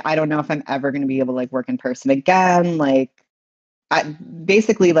also like, I don't know if I'm ever going to be able to like work in person again. Like, I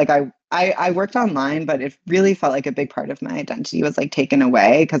basically like I worked online, but it really felt like a big part of my identity was like taken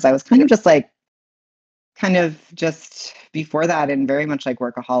away because I was kind of just before that in very much like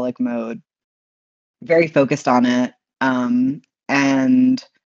workaholic mode, very focused on it. And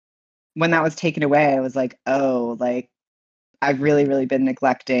when that was taken away, I was like, oh, like I've really, really been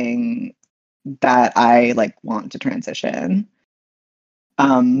neglecting that I like want to transition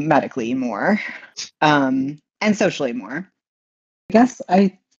medically more, and socially more. I guess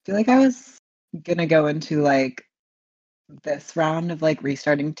I feel like I was gonna go into like this round of like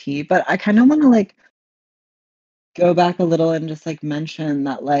restarting tea, but I kind of want to like go back a little and just like mention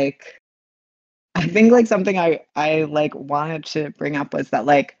that like I think like something I like wanted to bring up was that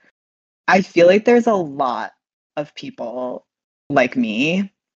like I feel like there's a lot of people like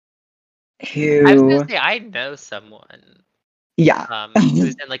me I was gonna who say I know someone yeah.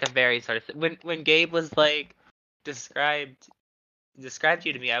 who's in like a very sort of when Gabe was like described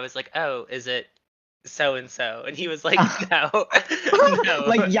you to me, I was like, oh, is it so and so? And he was like, no, no.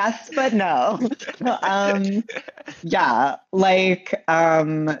 Like yes but no. Yeah, like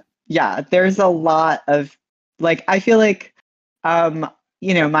yeah, there's a lot of like I feel like um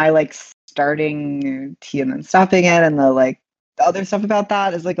my like starting tea and then stopping it and the like the other stuff about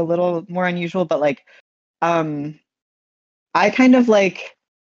that is like a little more unusual, but like um I kind of like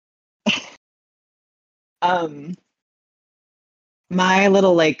um my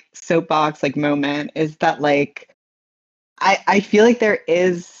little like soapbox like moment is that like I feel like there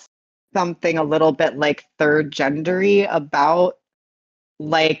is something a little bit like third gendery about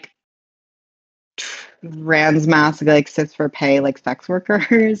like trans mask like cis for pay like sex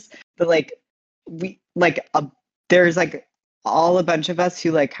workers. But like we like there's like all a bunch of us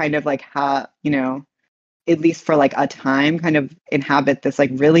who like kind of like have at least for like a time kind of inhabit this like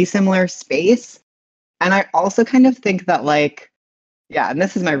really similar space. And I also kind of think that like yeah, and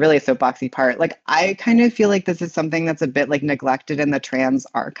this is my really soapboxy part. Like I kind of feel like this is something that's a bit like neglected in the trans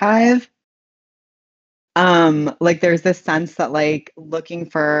archive. Like there's this sense that like looking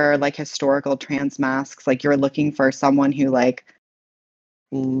for like historical trans masks, like you're looking for someone who like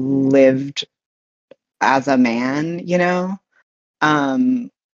lived as a man,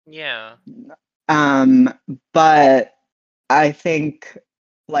 Um Yeah. um but I think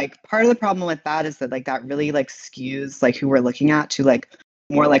like part of the problem with that is that like that really like skews like who we're looking at to like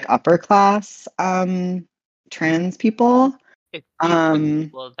more like upper class trans people. It deals with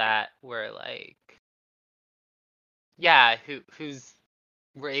people that were like, yeah, who's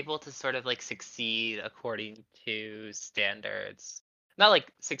were able to sort of like succeed according to standards. Not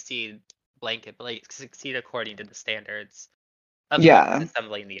like succeed blanket, but like succeed according to the standards of who's Yeah.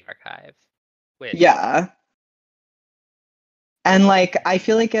 assembling the archive. Which Yeah. And like I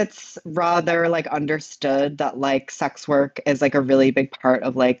feel like it's rather like understood that like sex work is like a really big part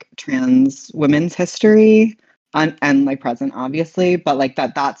of like trans women's history and like present obviously, but like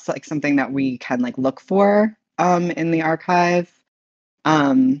that's like something that we can like look for in the archive.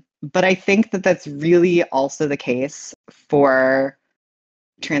 But I think that that's really also the case for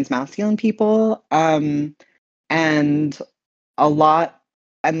transmasculine people. And a lot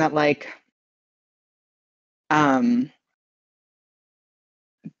and that like um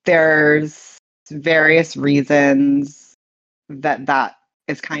there's various reasons that that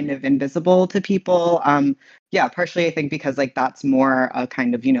is kind of invisible to people. Yeah, partially I think because like that's more a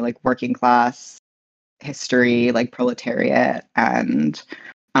kind of, you know, like working class history, like proletariat and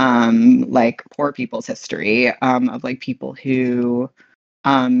like poor people's history of like people who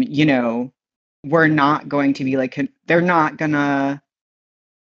you know, were not going to be like they're not gonna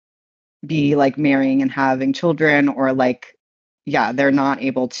be like marrying and having children or like yeah they're not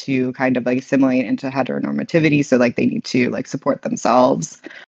able to kind of like assimilate into heteronormativity so like they need to like support themselves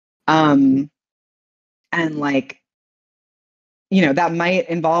um and like you know that might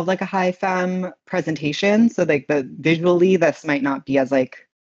involve like a high femme presentation so like the visually this might not be as like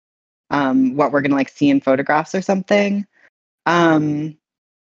what we're gonna like see in photographs or something um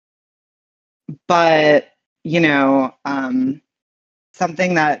but you know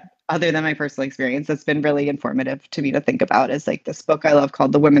something that other than my personal experience that's been really informative to me to think about is like this book I love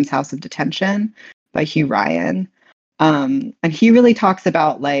called The Women's House of Detention by Hugh Ryan. And he really talks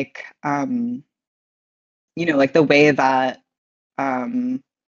about like you know like the way that um,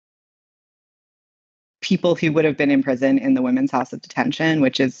 people who would have been in prison in the Women's House of Detention,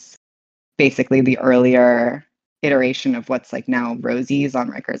 which is basically the earlier iteration of what's like now Rosie's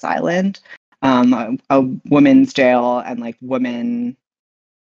on Rikers Island, a women's jail and like women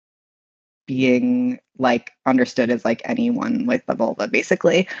being like understood as like anyone with the vulva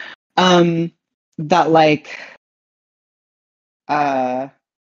basically um that like uh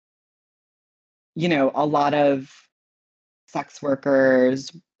you know a lot of sex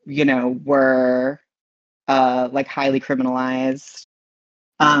workers you know were like highly criminalized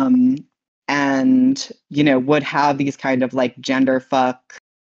um and you know would have these kind of like gender fuck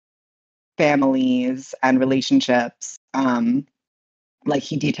families and relationships like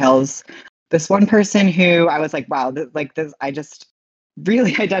he details this one person who I was like, wow, like this, I just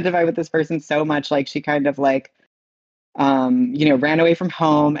really identify with this person so much. Like she kind of like, you know, ran away from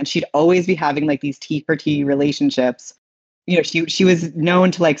home, and she'd always be having like these T for T relationships. You know, she was known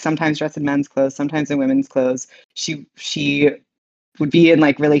to like sometimes dress in men's clothes, sometimes in women's clothes. She would be in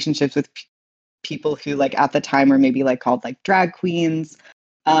like relationships with people who like at the time were maybe like called like drag queens.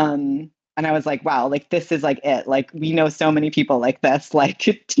 And I was like, wow, like this is like it. Like we know so many people like this, like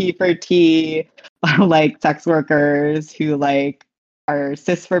T for T, like sex workers who like are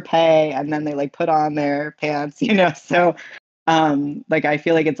cis for pay and then they like put on their pants, you know. So like I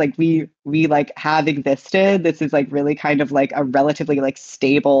feel like it's like we like have existed. This is like really kind of like a relatively like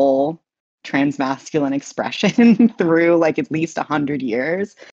stable transmasculine expression through like at least 100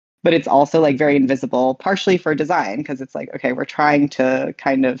 years, but it's also like very invisible partially for design because it's like okay we're trying to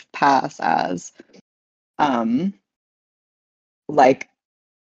kind of pass as um like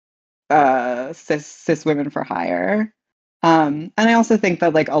cis women for hire. And I also think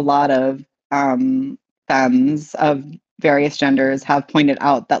that like a lot of femmes of various genders have pointed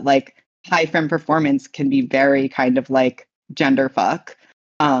out that like high femme performance can be very kind of like gender fuck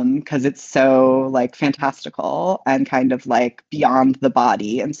because it's so like fantastical and kind of like beyond the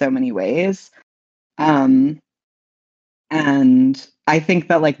body in so many ways. Um, and I think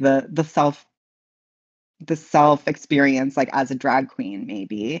that like the self experience like as a drag queen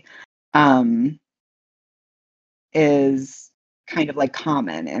maybe um is kind of like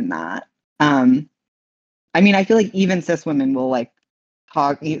common in that. Um, I mean, I feel like even cis women will like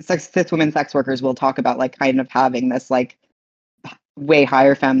cis women sex workers will talk about like kind of having this like way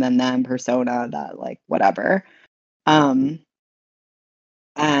higher femme than them persona that like whatever. Um,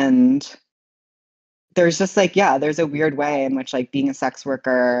 and there's just like, yeah, there's a weird way in which like being a sex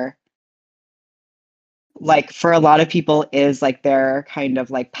worker like for a lot of people is like their kind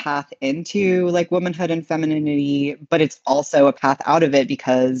of like path into like womanhood and femininity, but it's also a path out of it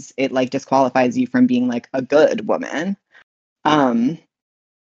because it like disqualifies you from being like a good woman. Um,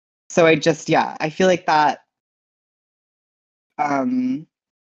 so I just, yeah, I feel like that um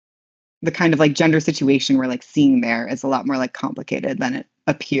the kind of like gender situation we're like seeing there is a lot more like complicated than it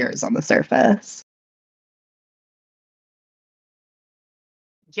appears on the surface.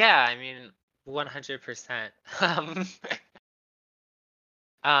 Yeah, I mean, 100%.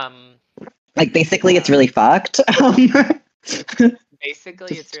 Um, Like basically it's yeah. really fucked.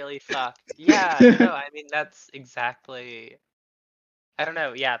 Basically, it's Just really fucked. Yeah, no, I mean that's exactly. I don't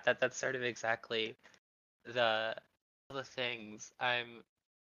know. Yeah, that's sort of exactly the the things.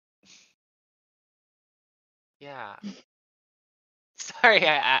 Yeah. Sorry,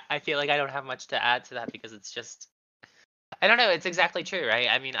 I feel like I don't have much to add to that because it's just I don't know, it's exactly true, right?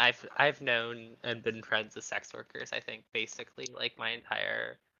 I mean, I've known and been friends with sex workers, I think basically like my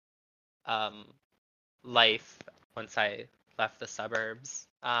entire um life once I left the suburbs.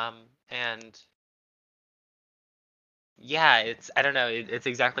 And yeah, it's I don't know, it's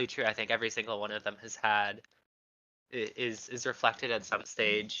exactly true. I think every single one of them has had is reflected at some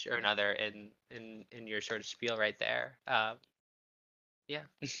stage or another in your sort of spiel right there. Yeah.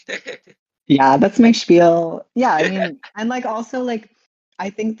 yeah, that's my spiel. Yeah, I mean, and like also like I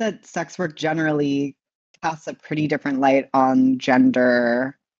think that sex work generally casts a pretty different light on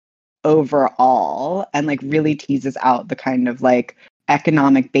gender overall and like really teases out the kind of like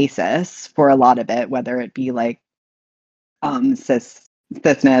economic basis for a lot of it, whether it be like cisness,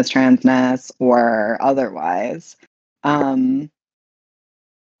 transness, or otherwise. Um,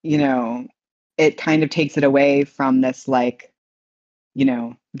 you know, it kind of takes it away from this like,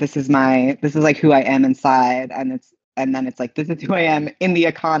 this is like who I am inside, and then it's like this is who I am in the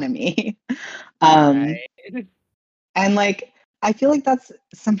economy. um, Right. and like I feel like that's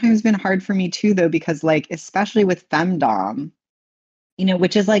sometimes been hard for me too, though, because like especially with femdom,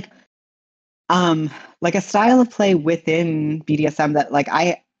 which is like a style of play within BDSM that like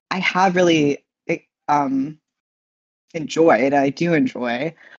I have really um enjoyed. I do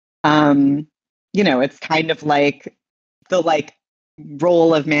enjoy. Um, it's kind of like the like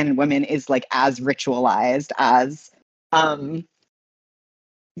role of man and woman is like as ritualized as um,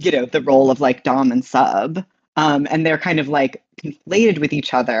 the role of like dom and sub. And they're kind of like conflated with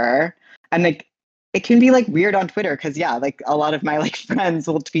each other. And like it can be like weird on Twitter because yeah, like a lot of my like friends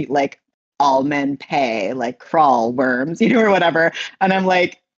will tweet like all men pay, like crawl worms, or whatever. And I'm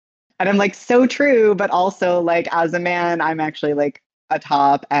like, so true, but also like as a man, I'm actually like a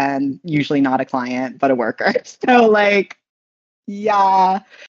top and usually not a client, but a worker. So like, yeah.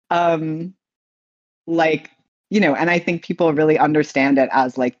 Um, like, and I think people really understand it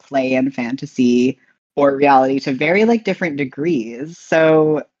as like play and fantasy or reality to very like different degrees.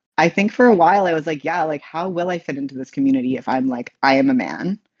 So I think for a while I was like, yeah, like how will I fit into this community if I'm like I am a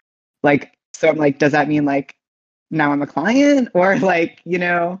man? Like, so I'm like, does that mean like now I'm a client or like,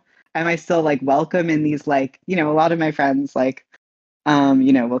 am I still like welcome in these like, a lot of my friends like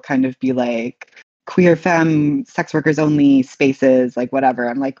will kind of be like queer femme, sex workers only spaces, like whatever.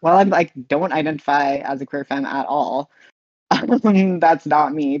 I'm like, well, I'm like don't identify as a queer femme at all. That's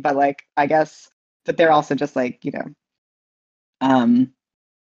not me, but like I guess but they're also just like, um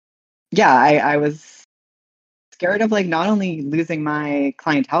yeah, I was scared of like not only losing my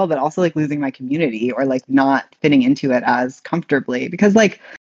clientele but also like losing my community or like not fitting into it as comfortably because like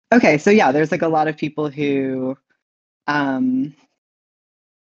okay, so yeah, there's like a lot of people who um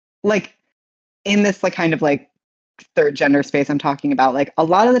like in this like kind of like third gender space I'm talking about, like a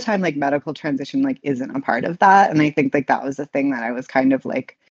lot of the time like medical transition like isn't a part of that, and I think like that was the thing that I was kind of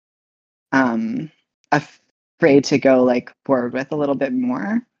like um afraid to go like forward with a little bit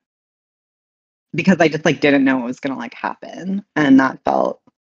more because I just like didn't know what was gonna like happen, and that felt,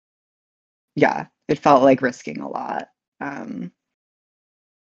 yeah, it felt like risking a lot. um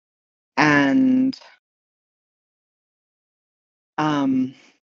and um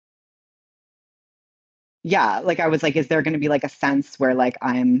yeah, like I was like, is there going to be like a sense where like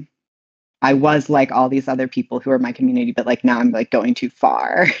I was like all these other people who are my community, but like now I'm like going too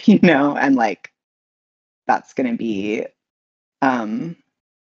far, and like that's going to be um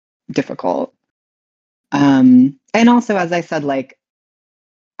difficult. And also, as I said, like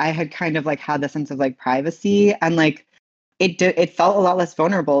I had kind of like had the sense of like privacy, and like it felt a lot less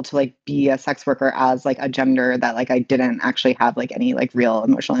vulnerable to like be a sex worker as like a gender that like I didn't actually have like any like real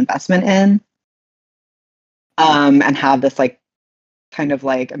emotional investment in, and have this like kind of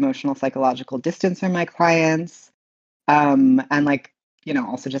like emotional psychological distance from my clients, and like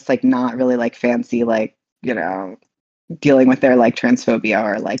also just like not really like fancy like you know, dealing with their like transphobia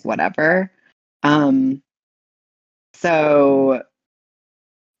or like whatever. Um, so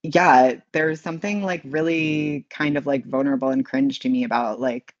yeah, there's something like really kind of like vulnerable and cringe to me about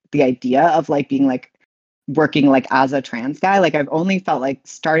like the idea of like being like working like as a trans guy. Like I've only felt like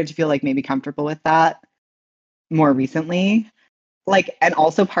started to feel like maybe comfortable with that more recently. Like, and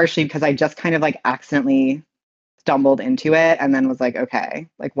also partially because I just kind of like accidentally stumbled into it and then was like, okay,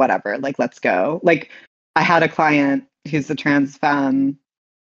 like whatever, like let's go. Like I had a client who's a trans femme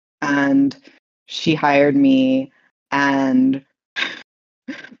and she hired me and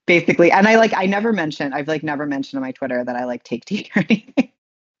basically and I never mentioned I've like never mentioned on my Twitter that I like take tea or anything.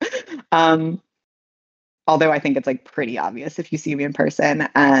 um although I think it's like pretty obvious if you see me in person.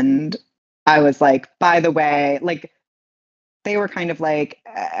 And I was like, by the way, like they were kind of like,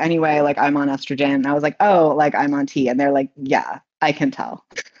 anyway, like I'm on estrogen. And I was like, oh, like I'm on tea. And they're like, yeah, I can tell.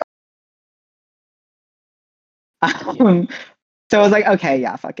 Yeah. Um, so I was like, okay,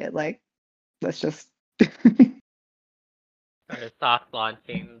 yeah, fuck it. Like, let's just. Sort of soft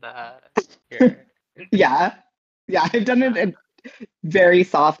launching the your Yeah. Yeah. I've done it a very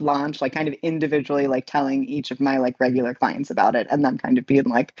soft launch, like kind of individually, like telling each of my like regular clients about it and then kind of being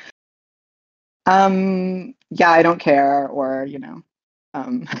like, yeah, I don't care. Or,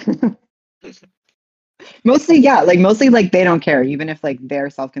 um, mostly, yeah, like mostly like they don't care. Even if like their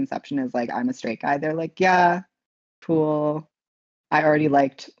self conception is like, I'm a straight guy, they're like, yeah, cool. I already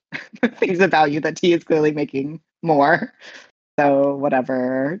liked things about you that T is clearly making more. So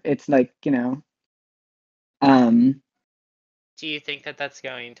whatever. It's like, um Do you think that that's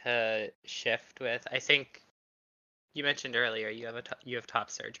going to shift with? I think you mentioned earlier you have top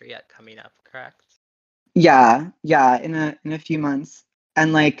surgery yet coming up, correct? yeah, in a few months.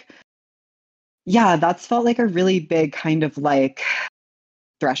 And like yeah, that's felt like a really big kind of like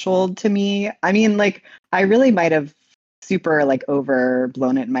threshold to me. I mean, like I really might have super like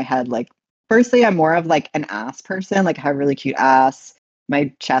overblown it in my head. Like firstly, I'm more of like an ass person, like I have a really cute ass.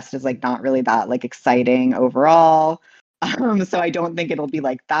 My chest is like not really that like exciting overall. So I don't think it'll be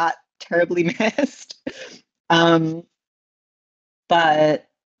like that terribly missed. Um, but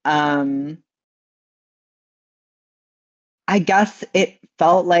I guess it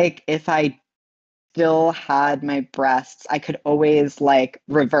felt like if I still had my breasts, I could always like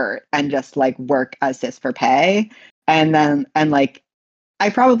revert and just like work as cis for pay. And like I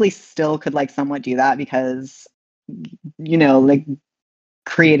probably still could like somewhat do that because like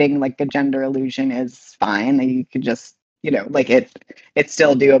creating like a gender illusion is fine. Like, you could just, like it's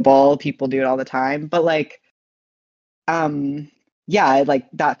still doable. People do it all the time. But like yeah, like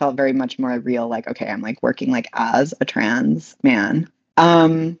that felt very much more real. Like, okay, I'm like working like as a trans man.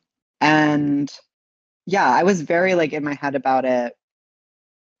 And yeah, I was very like in my head about it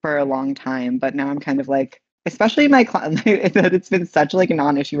for a long time, but now I'm kind of like, especially my client, it's been such like a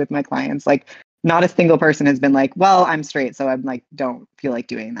non-issue with my clients. Like, not a single person has been like, well, I'm straight, so I'm like, don't feel like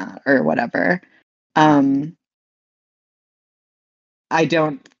doing that or whatever. Um, I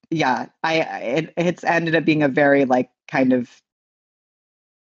don't, yeah, it's ended up being a very like kind of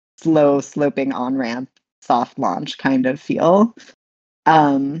slow sloping on ramp, soft launch kind of feel.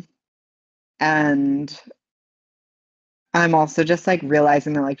 Um, and I'm also just like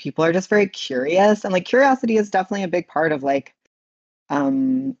realizing that like people are just very curious and like curiosity is definitely a big part of like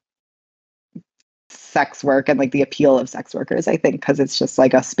um sex work and like the appeal of sex workers, I think, because it's just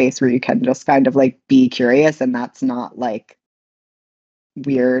like a space where you can just kind of like be curious and that's not like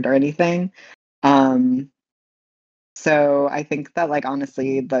weird or anything. Um so I think that like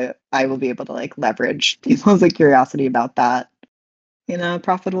honestly the I will be able to like leverage people's like curiosity about that in a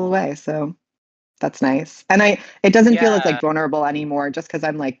profitable way. So that's nice. And it doesn't feel as Yeah. like vulnerable anymore just because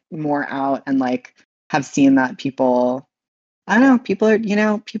I'm like more out and like have seen that people, I don't know,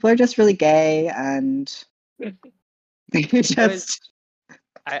 people are just really gay and they I was just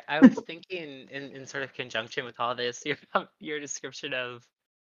I was thinking in sort of conjunction with all this, your description of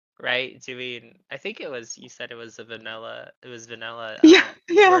right doing I think it was you said it was vanilla yeah,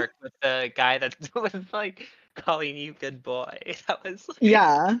 yeah, work with the guy that was like calling you good boy. That was like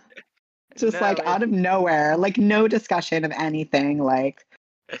yeah. Just no like it out of nowhere, like no discussion of anything. Like,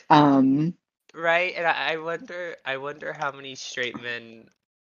 um, right and I wonder how many straight men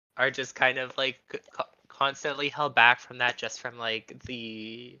are just kind of like constantly held back from that just from like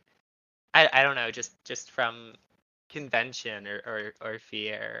the I don't know just from convention or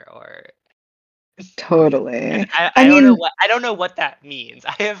fear or and totally. I I mean, don't know what that means.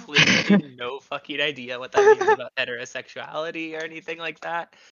 I have literally no fucking idea what that means about heterosexuality or anything like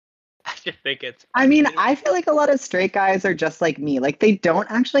that. I just think it's I mean, funny. I feel like a lot of straight guys are just like me. Like they don't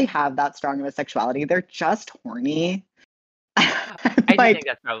actually have that strong of a sexuality. They're just horny. I do think Like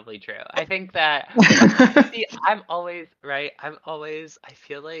that's probably true. I think that, see, I'm always, right? I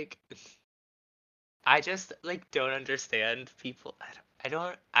feel like I just like don't understand people.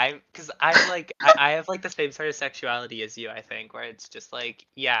 Because I'm like, I have like the same sort of sexuality as you, I think, where it's just like,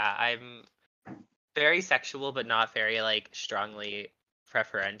 yeah, I'm very sexual, but not very like strongly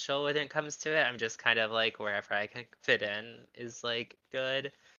preferential when it comes to it. I'm just kind of like wherever I can fit in is like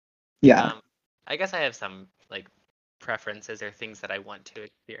good. yeah. Um, I guess I have some like preferences or things that I want to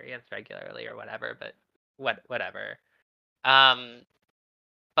experience regularly or whatever, but whatever. Um,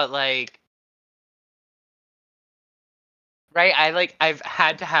 but like, right, I've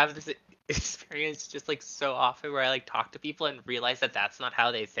had to have this experience just like so often where I like talk to people and realize that that's not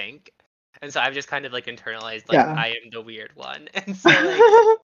how they think. And so I've just kind of like internalized like Yeah. I am the weird one. And so like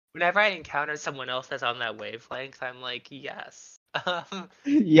whenever I encounter someone else that's on that wavelength, I'm like, yes. But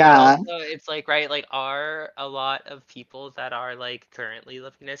Yeah. also it's like, right, like are a lot of people that are like currently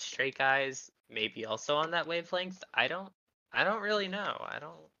living as straight guys maybe also on that wavelength? I don't really know.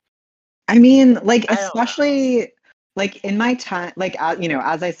 I mean, like I don't know. especially like in my time, like you know,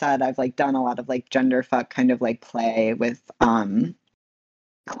 as I said, I've like done a lot of like gender fuck kind of like play with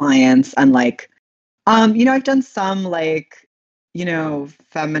clients and like you know, I've done some like, you know,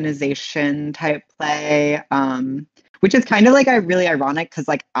 feminization type play, which is kind of like really ironic because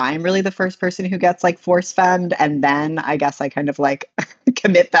like I'm really the first person who gets like force femmed, and then I guess I kind of like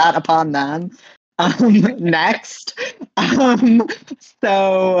commit that upon them next. Um,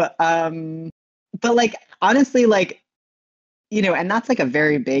 but like honestly, like you know, and that's like a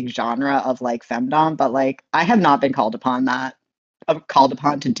very big genre of like femdom, but like I have not been called upon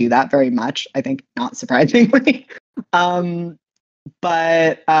to do that very much, I think, not surprisingly. um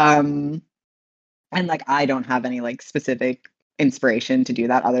but and like I don't have any like specific inspiration to do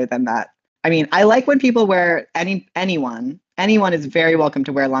that other than that. I mean, I like when people wear anyone is very welcome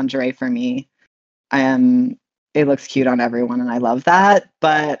to wear lingerie for me. It looks cute on everyone and I love that,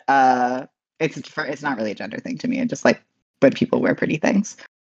 but it's not really a gender thing to me. I just like when people wear pretty things.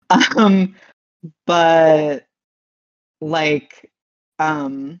 Um but like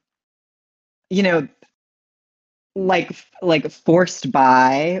um you know, like forced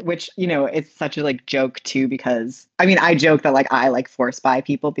by, which you know it's such a like joke too, because I mean I joke that like I like forced by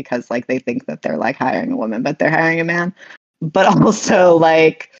people because like they think that they're like hiring a woman but they're hiring a man, but also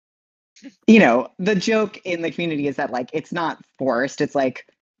like you know the joke in the community is that like it's not forced, it's like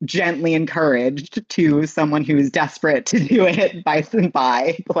gently encouraged to someone who's desperate to do it by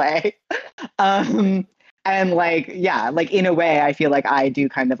play. um and like yeah, like in a way I feel like I do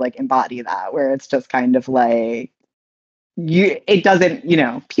kind of like embody that, where it's just kind of like it doesn't, you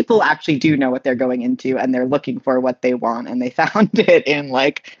know, people actually do know what they're going into and they're looking for what they want and they found it in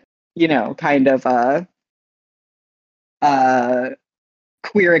like, you know, kind of a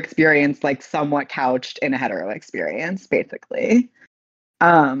queer experience, like somewhat couched in a hetero experience, basically.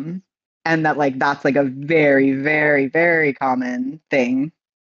 um and that like that's like a very very very common thing,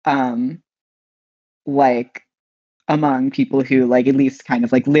 um like among people who like at least kind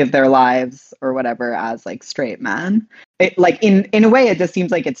of like live their lives or whatever as like straight men. It like in a way it just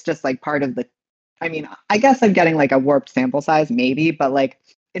seems like it's just like part of the, I mean, I guess I'm getting like a warped sample size maybe, but like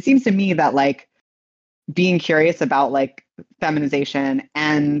it seems to me that like being curious about like feminization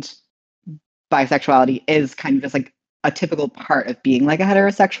and bisexuality is kind of just like a typical part of being like a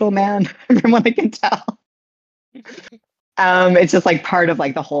heterosexual man from what I can tell. It's just like part of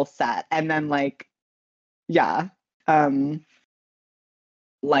like the whole set. And then like yeah. Um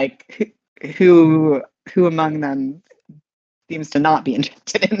like who among them seems to not be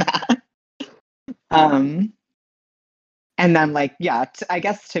interested in that? um and then like yeah, I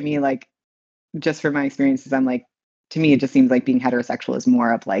guess to me like just from my experiences I'm like, to me it just seems like being heterosexual is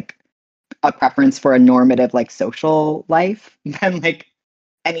more of like a preference for a normative like social life than like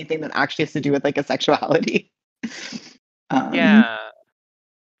anything that actually has to do with like a sexuality. um Yeah,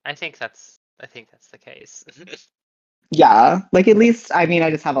 I think that's the case. yeah, like at least I mean I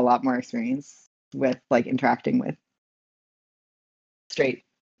just have a lot more experience with like interacting with straight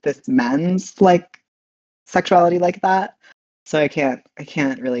this men's like sexuality like that. So I can't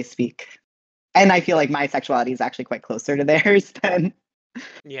really speak. And I feel like my sexuality is actually quite closer to theirs than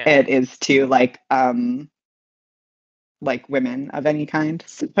Yeah. it is to like women of any kind.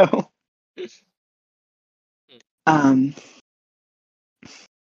 So um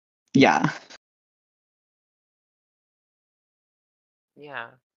yeah. Yeah.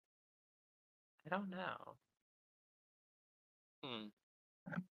 I don't know. Hmm.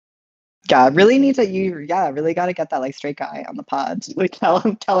 Yeah, really need to really got to get that like straight guy on the pod. Like tell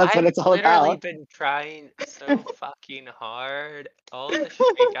us what I've it's all literally about. been trying so fucking hard. All the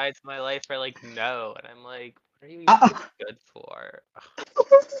straight guys in my life are like, no, and I'm like, what are you even Uh, good for?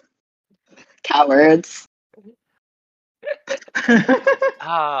 cowards.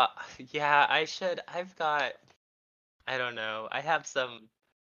 Yeah, I should. I don't know. I have some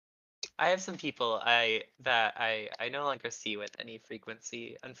people I no longer see with any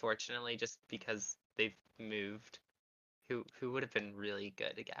frequency, unfortunately, just because they've moved, who would have been really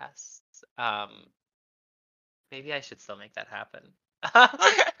good guests. Maybe I should still make that happen.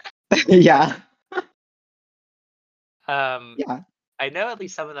 Yeah. Um, Yeah. I know at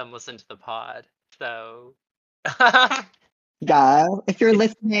least some of them listen to the pod, so Yeah. If you're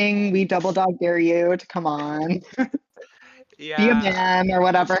listening, we double dog dare you to come on. Be a yeah. man or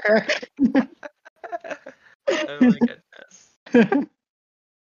whatever. Oh my goodness.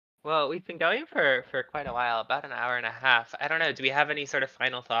 Well, we've been going for quite a while, about an hour and a half. I don't know, do we have any sort of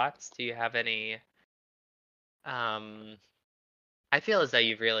final thoughts? Do you have any um I feel as though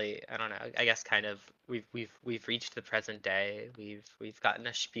you've really, I don't know, I guess kind of we've reached the present day. We've gotten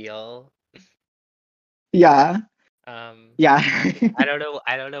a spiel. Yeah. Um Yeah. I don't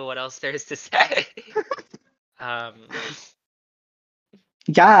know what else there is to say. Um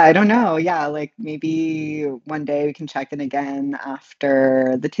Yeah, I don't know. Yeah, like maybe one day we can check in again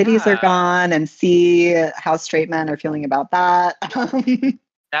after the titties are yeah, gone and see how straight men are feeling about that.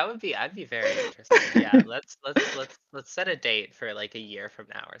 that would be I'd be very interested. Yeah, let's set a date for like a year from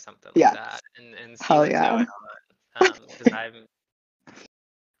now or something like Yeah. that and see Hell what's yeah. going on.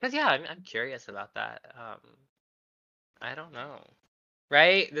 Because yeah, I'm curious about that. I don't know.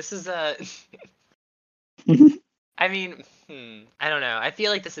 Right? This is a I mean, I don't know. I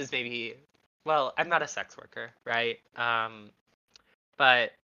feel like this is maybe well, I'm not a sex worker, right?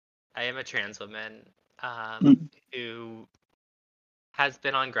 But I am a trans woman who has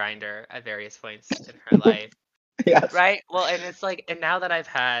been on Grinder at various points in her life. Yes. Right? Well, and it's like, and now that I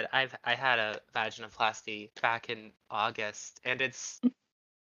had a vaginoplasty back in August, and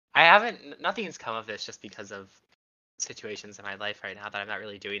I haven't, nothing's come of this just because of situations in my life right now that I'm not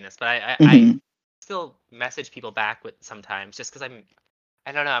really doing this, but I Hmm. still message people back with sometimes just because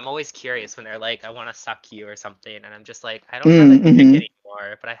I don't know, I'm always curious when they're like, I want to suck you or something, and I'm just like, I don't have a dick Mm-hmm.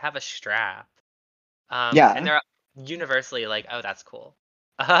 anymore, but I have a strap. And Yeah. they're universally like, oh, that's cool.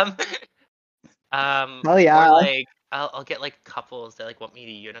 Um, Hell or yeah. like I'll get like couples that like want me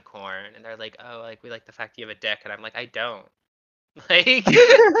to unicorn, and they're like, oh, like we like the fact you have a dick, and I'm like, I don't. Like,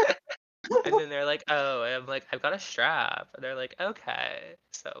 and then they're like, oh, and I'm like, I've got a strap, and they're like, okay.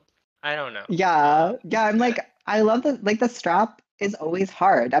 So I don't know. Yeah. Um, Yeah. I'm like, I love the like the strap is always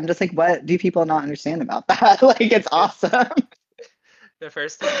hard. I'm just like, what do people not understand about that? Like it's it's awesome. the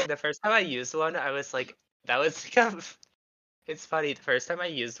first time I used one, I was like, that was like a, it's funny. The first time I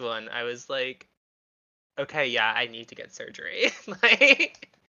used one, I was like, okay, yeah, I need to get surgery. Like,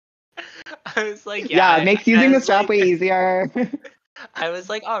 I was like, Yeah, it yeah, makes I using the was strap like, way easier. I was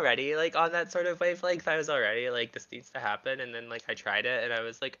like already like on that sort of wavelength. I was already like, this needs to happen, and then like I tried it, and I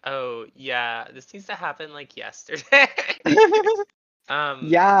was like, oh yeah, this needs to happen like yesterday. um,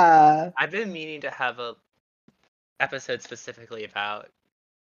 Yeah. I've been meaning to have a episode specifically about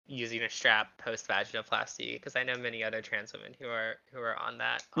using a strap post vaginoplasty because I know many other trans women who are on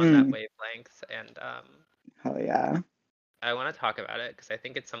that Mm. wavelength, and Hell yeah. I want to talk about it because I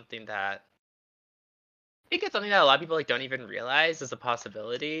think it's something that think it's something that a lot of people like don't even realize is a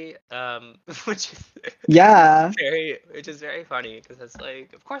possibility, which is Yeah. which is very funny because it's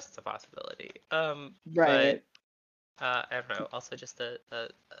like, of course it's a possibility. But Right. I don't know, also just a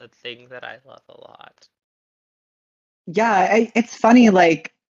thing that I love a lot. Yeah, it's funny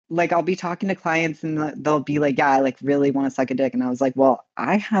like I'll be talking to clients and they'll be like, "Yeah, I like really want to suck a dick." And I was like, "Well,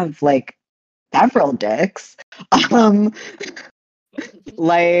 I have like several dicks." Um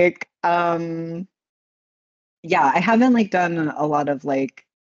like yeah, I haven't like done a lot of like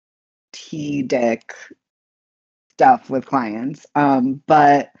T dick stuff with clients.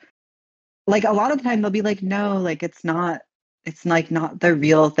 But like a lot of the time they'll be like, no, like it's like not the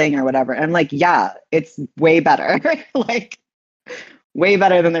real thing or whatever. And I'm like, yeah, it's way better. Like way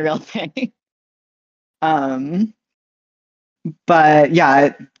better than the real thing. Um, but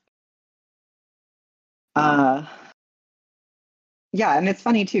yeah, uh yeah, and it's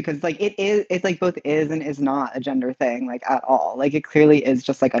funny too, because like it's like both is and is not a gender thing, like at all. Like it clearly is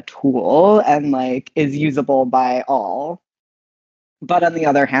just like a tool and like is usable by all. But on the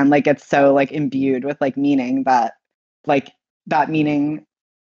other hand, like it's so like imbued with like meaning that like that meaning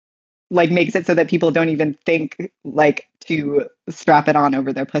like makes it so that people don't even think like to strap it on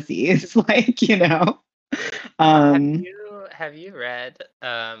over their pussies. Like, you know. Have Um you read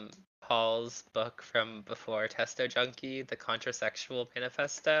Paul's book from before Testo Junkie, The Contrasexual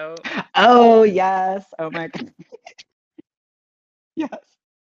Manifesto? oh yes. Oh my god. Yes.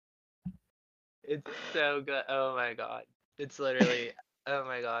 It's so good. Oh my God. It's literally, oh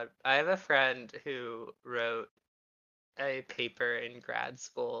my God. I have a friend who wrote a paper in grad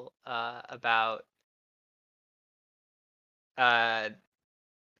school uh about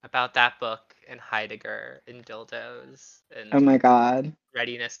that book and Heidegger and dildos Oh and my god.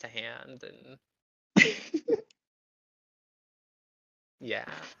 readiness to hand and yeah,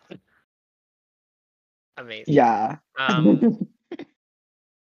 amazing. Yeah.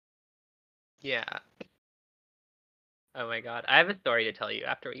 Yeah. Oh my God. I have a story to tell you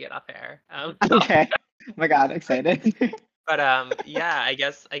after we get off air. Okay. Oh my god, excited. But yeah, I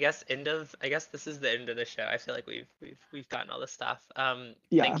guess this is the end of the show. I feel like we've gotten all the stuff.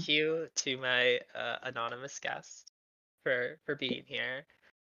 Yeah. Thank you to my anonymous guest for being here.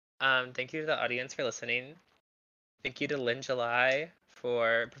 Thank you to the audience for listening. Thank you to Lynn July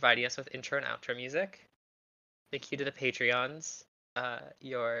for providing us with intro and outro music. Thank you to the Patreons.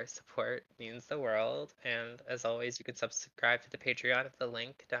 Your support means the world, and as always, you can subscribe to the Patreon at the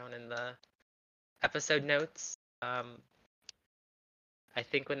link down in the episode notes. I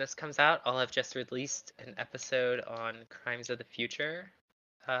think when this comes out, I'll have just released an episode on Crimes of the Future,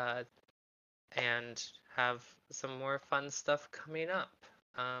 uh, and have some more fun stuff coming up.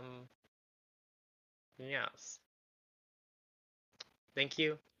 Yes. Thank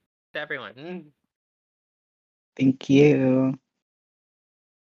you to everyone. Thank you.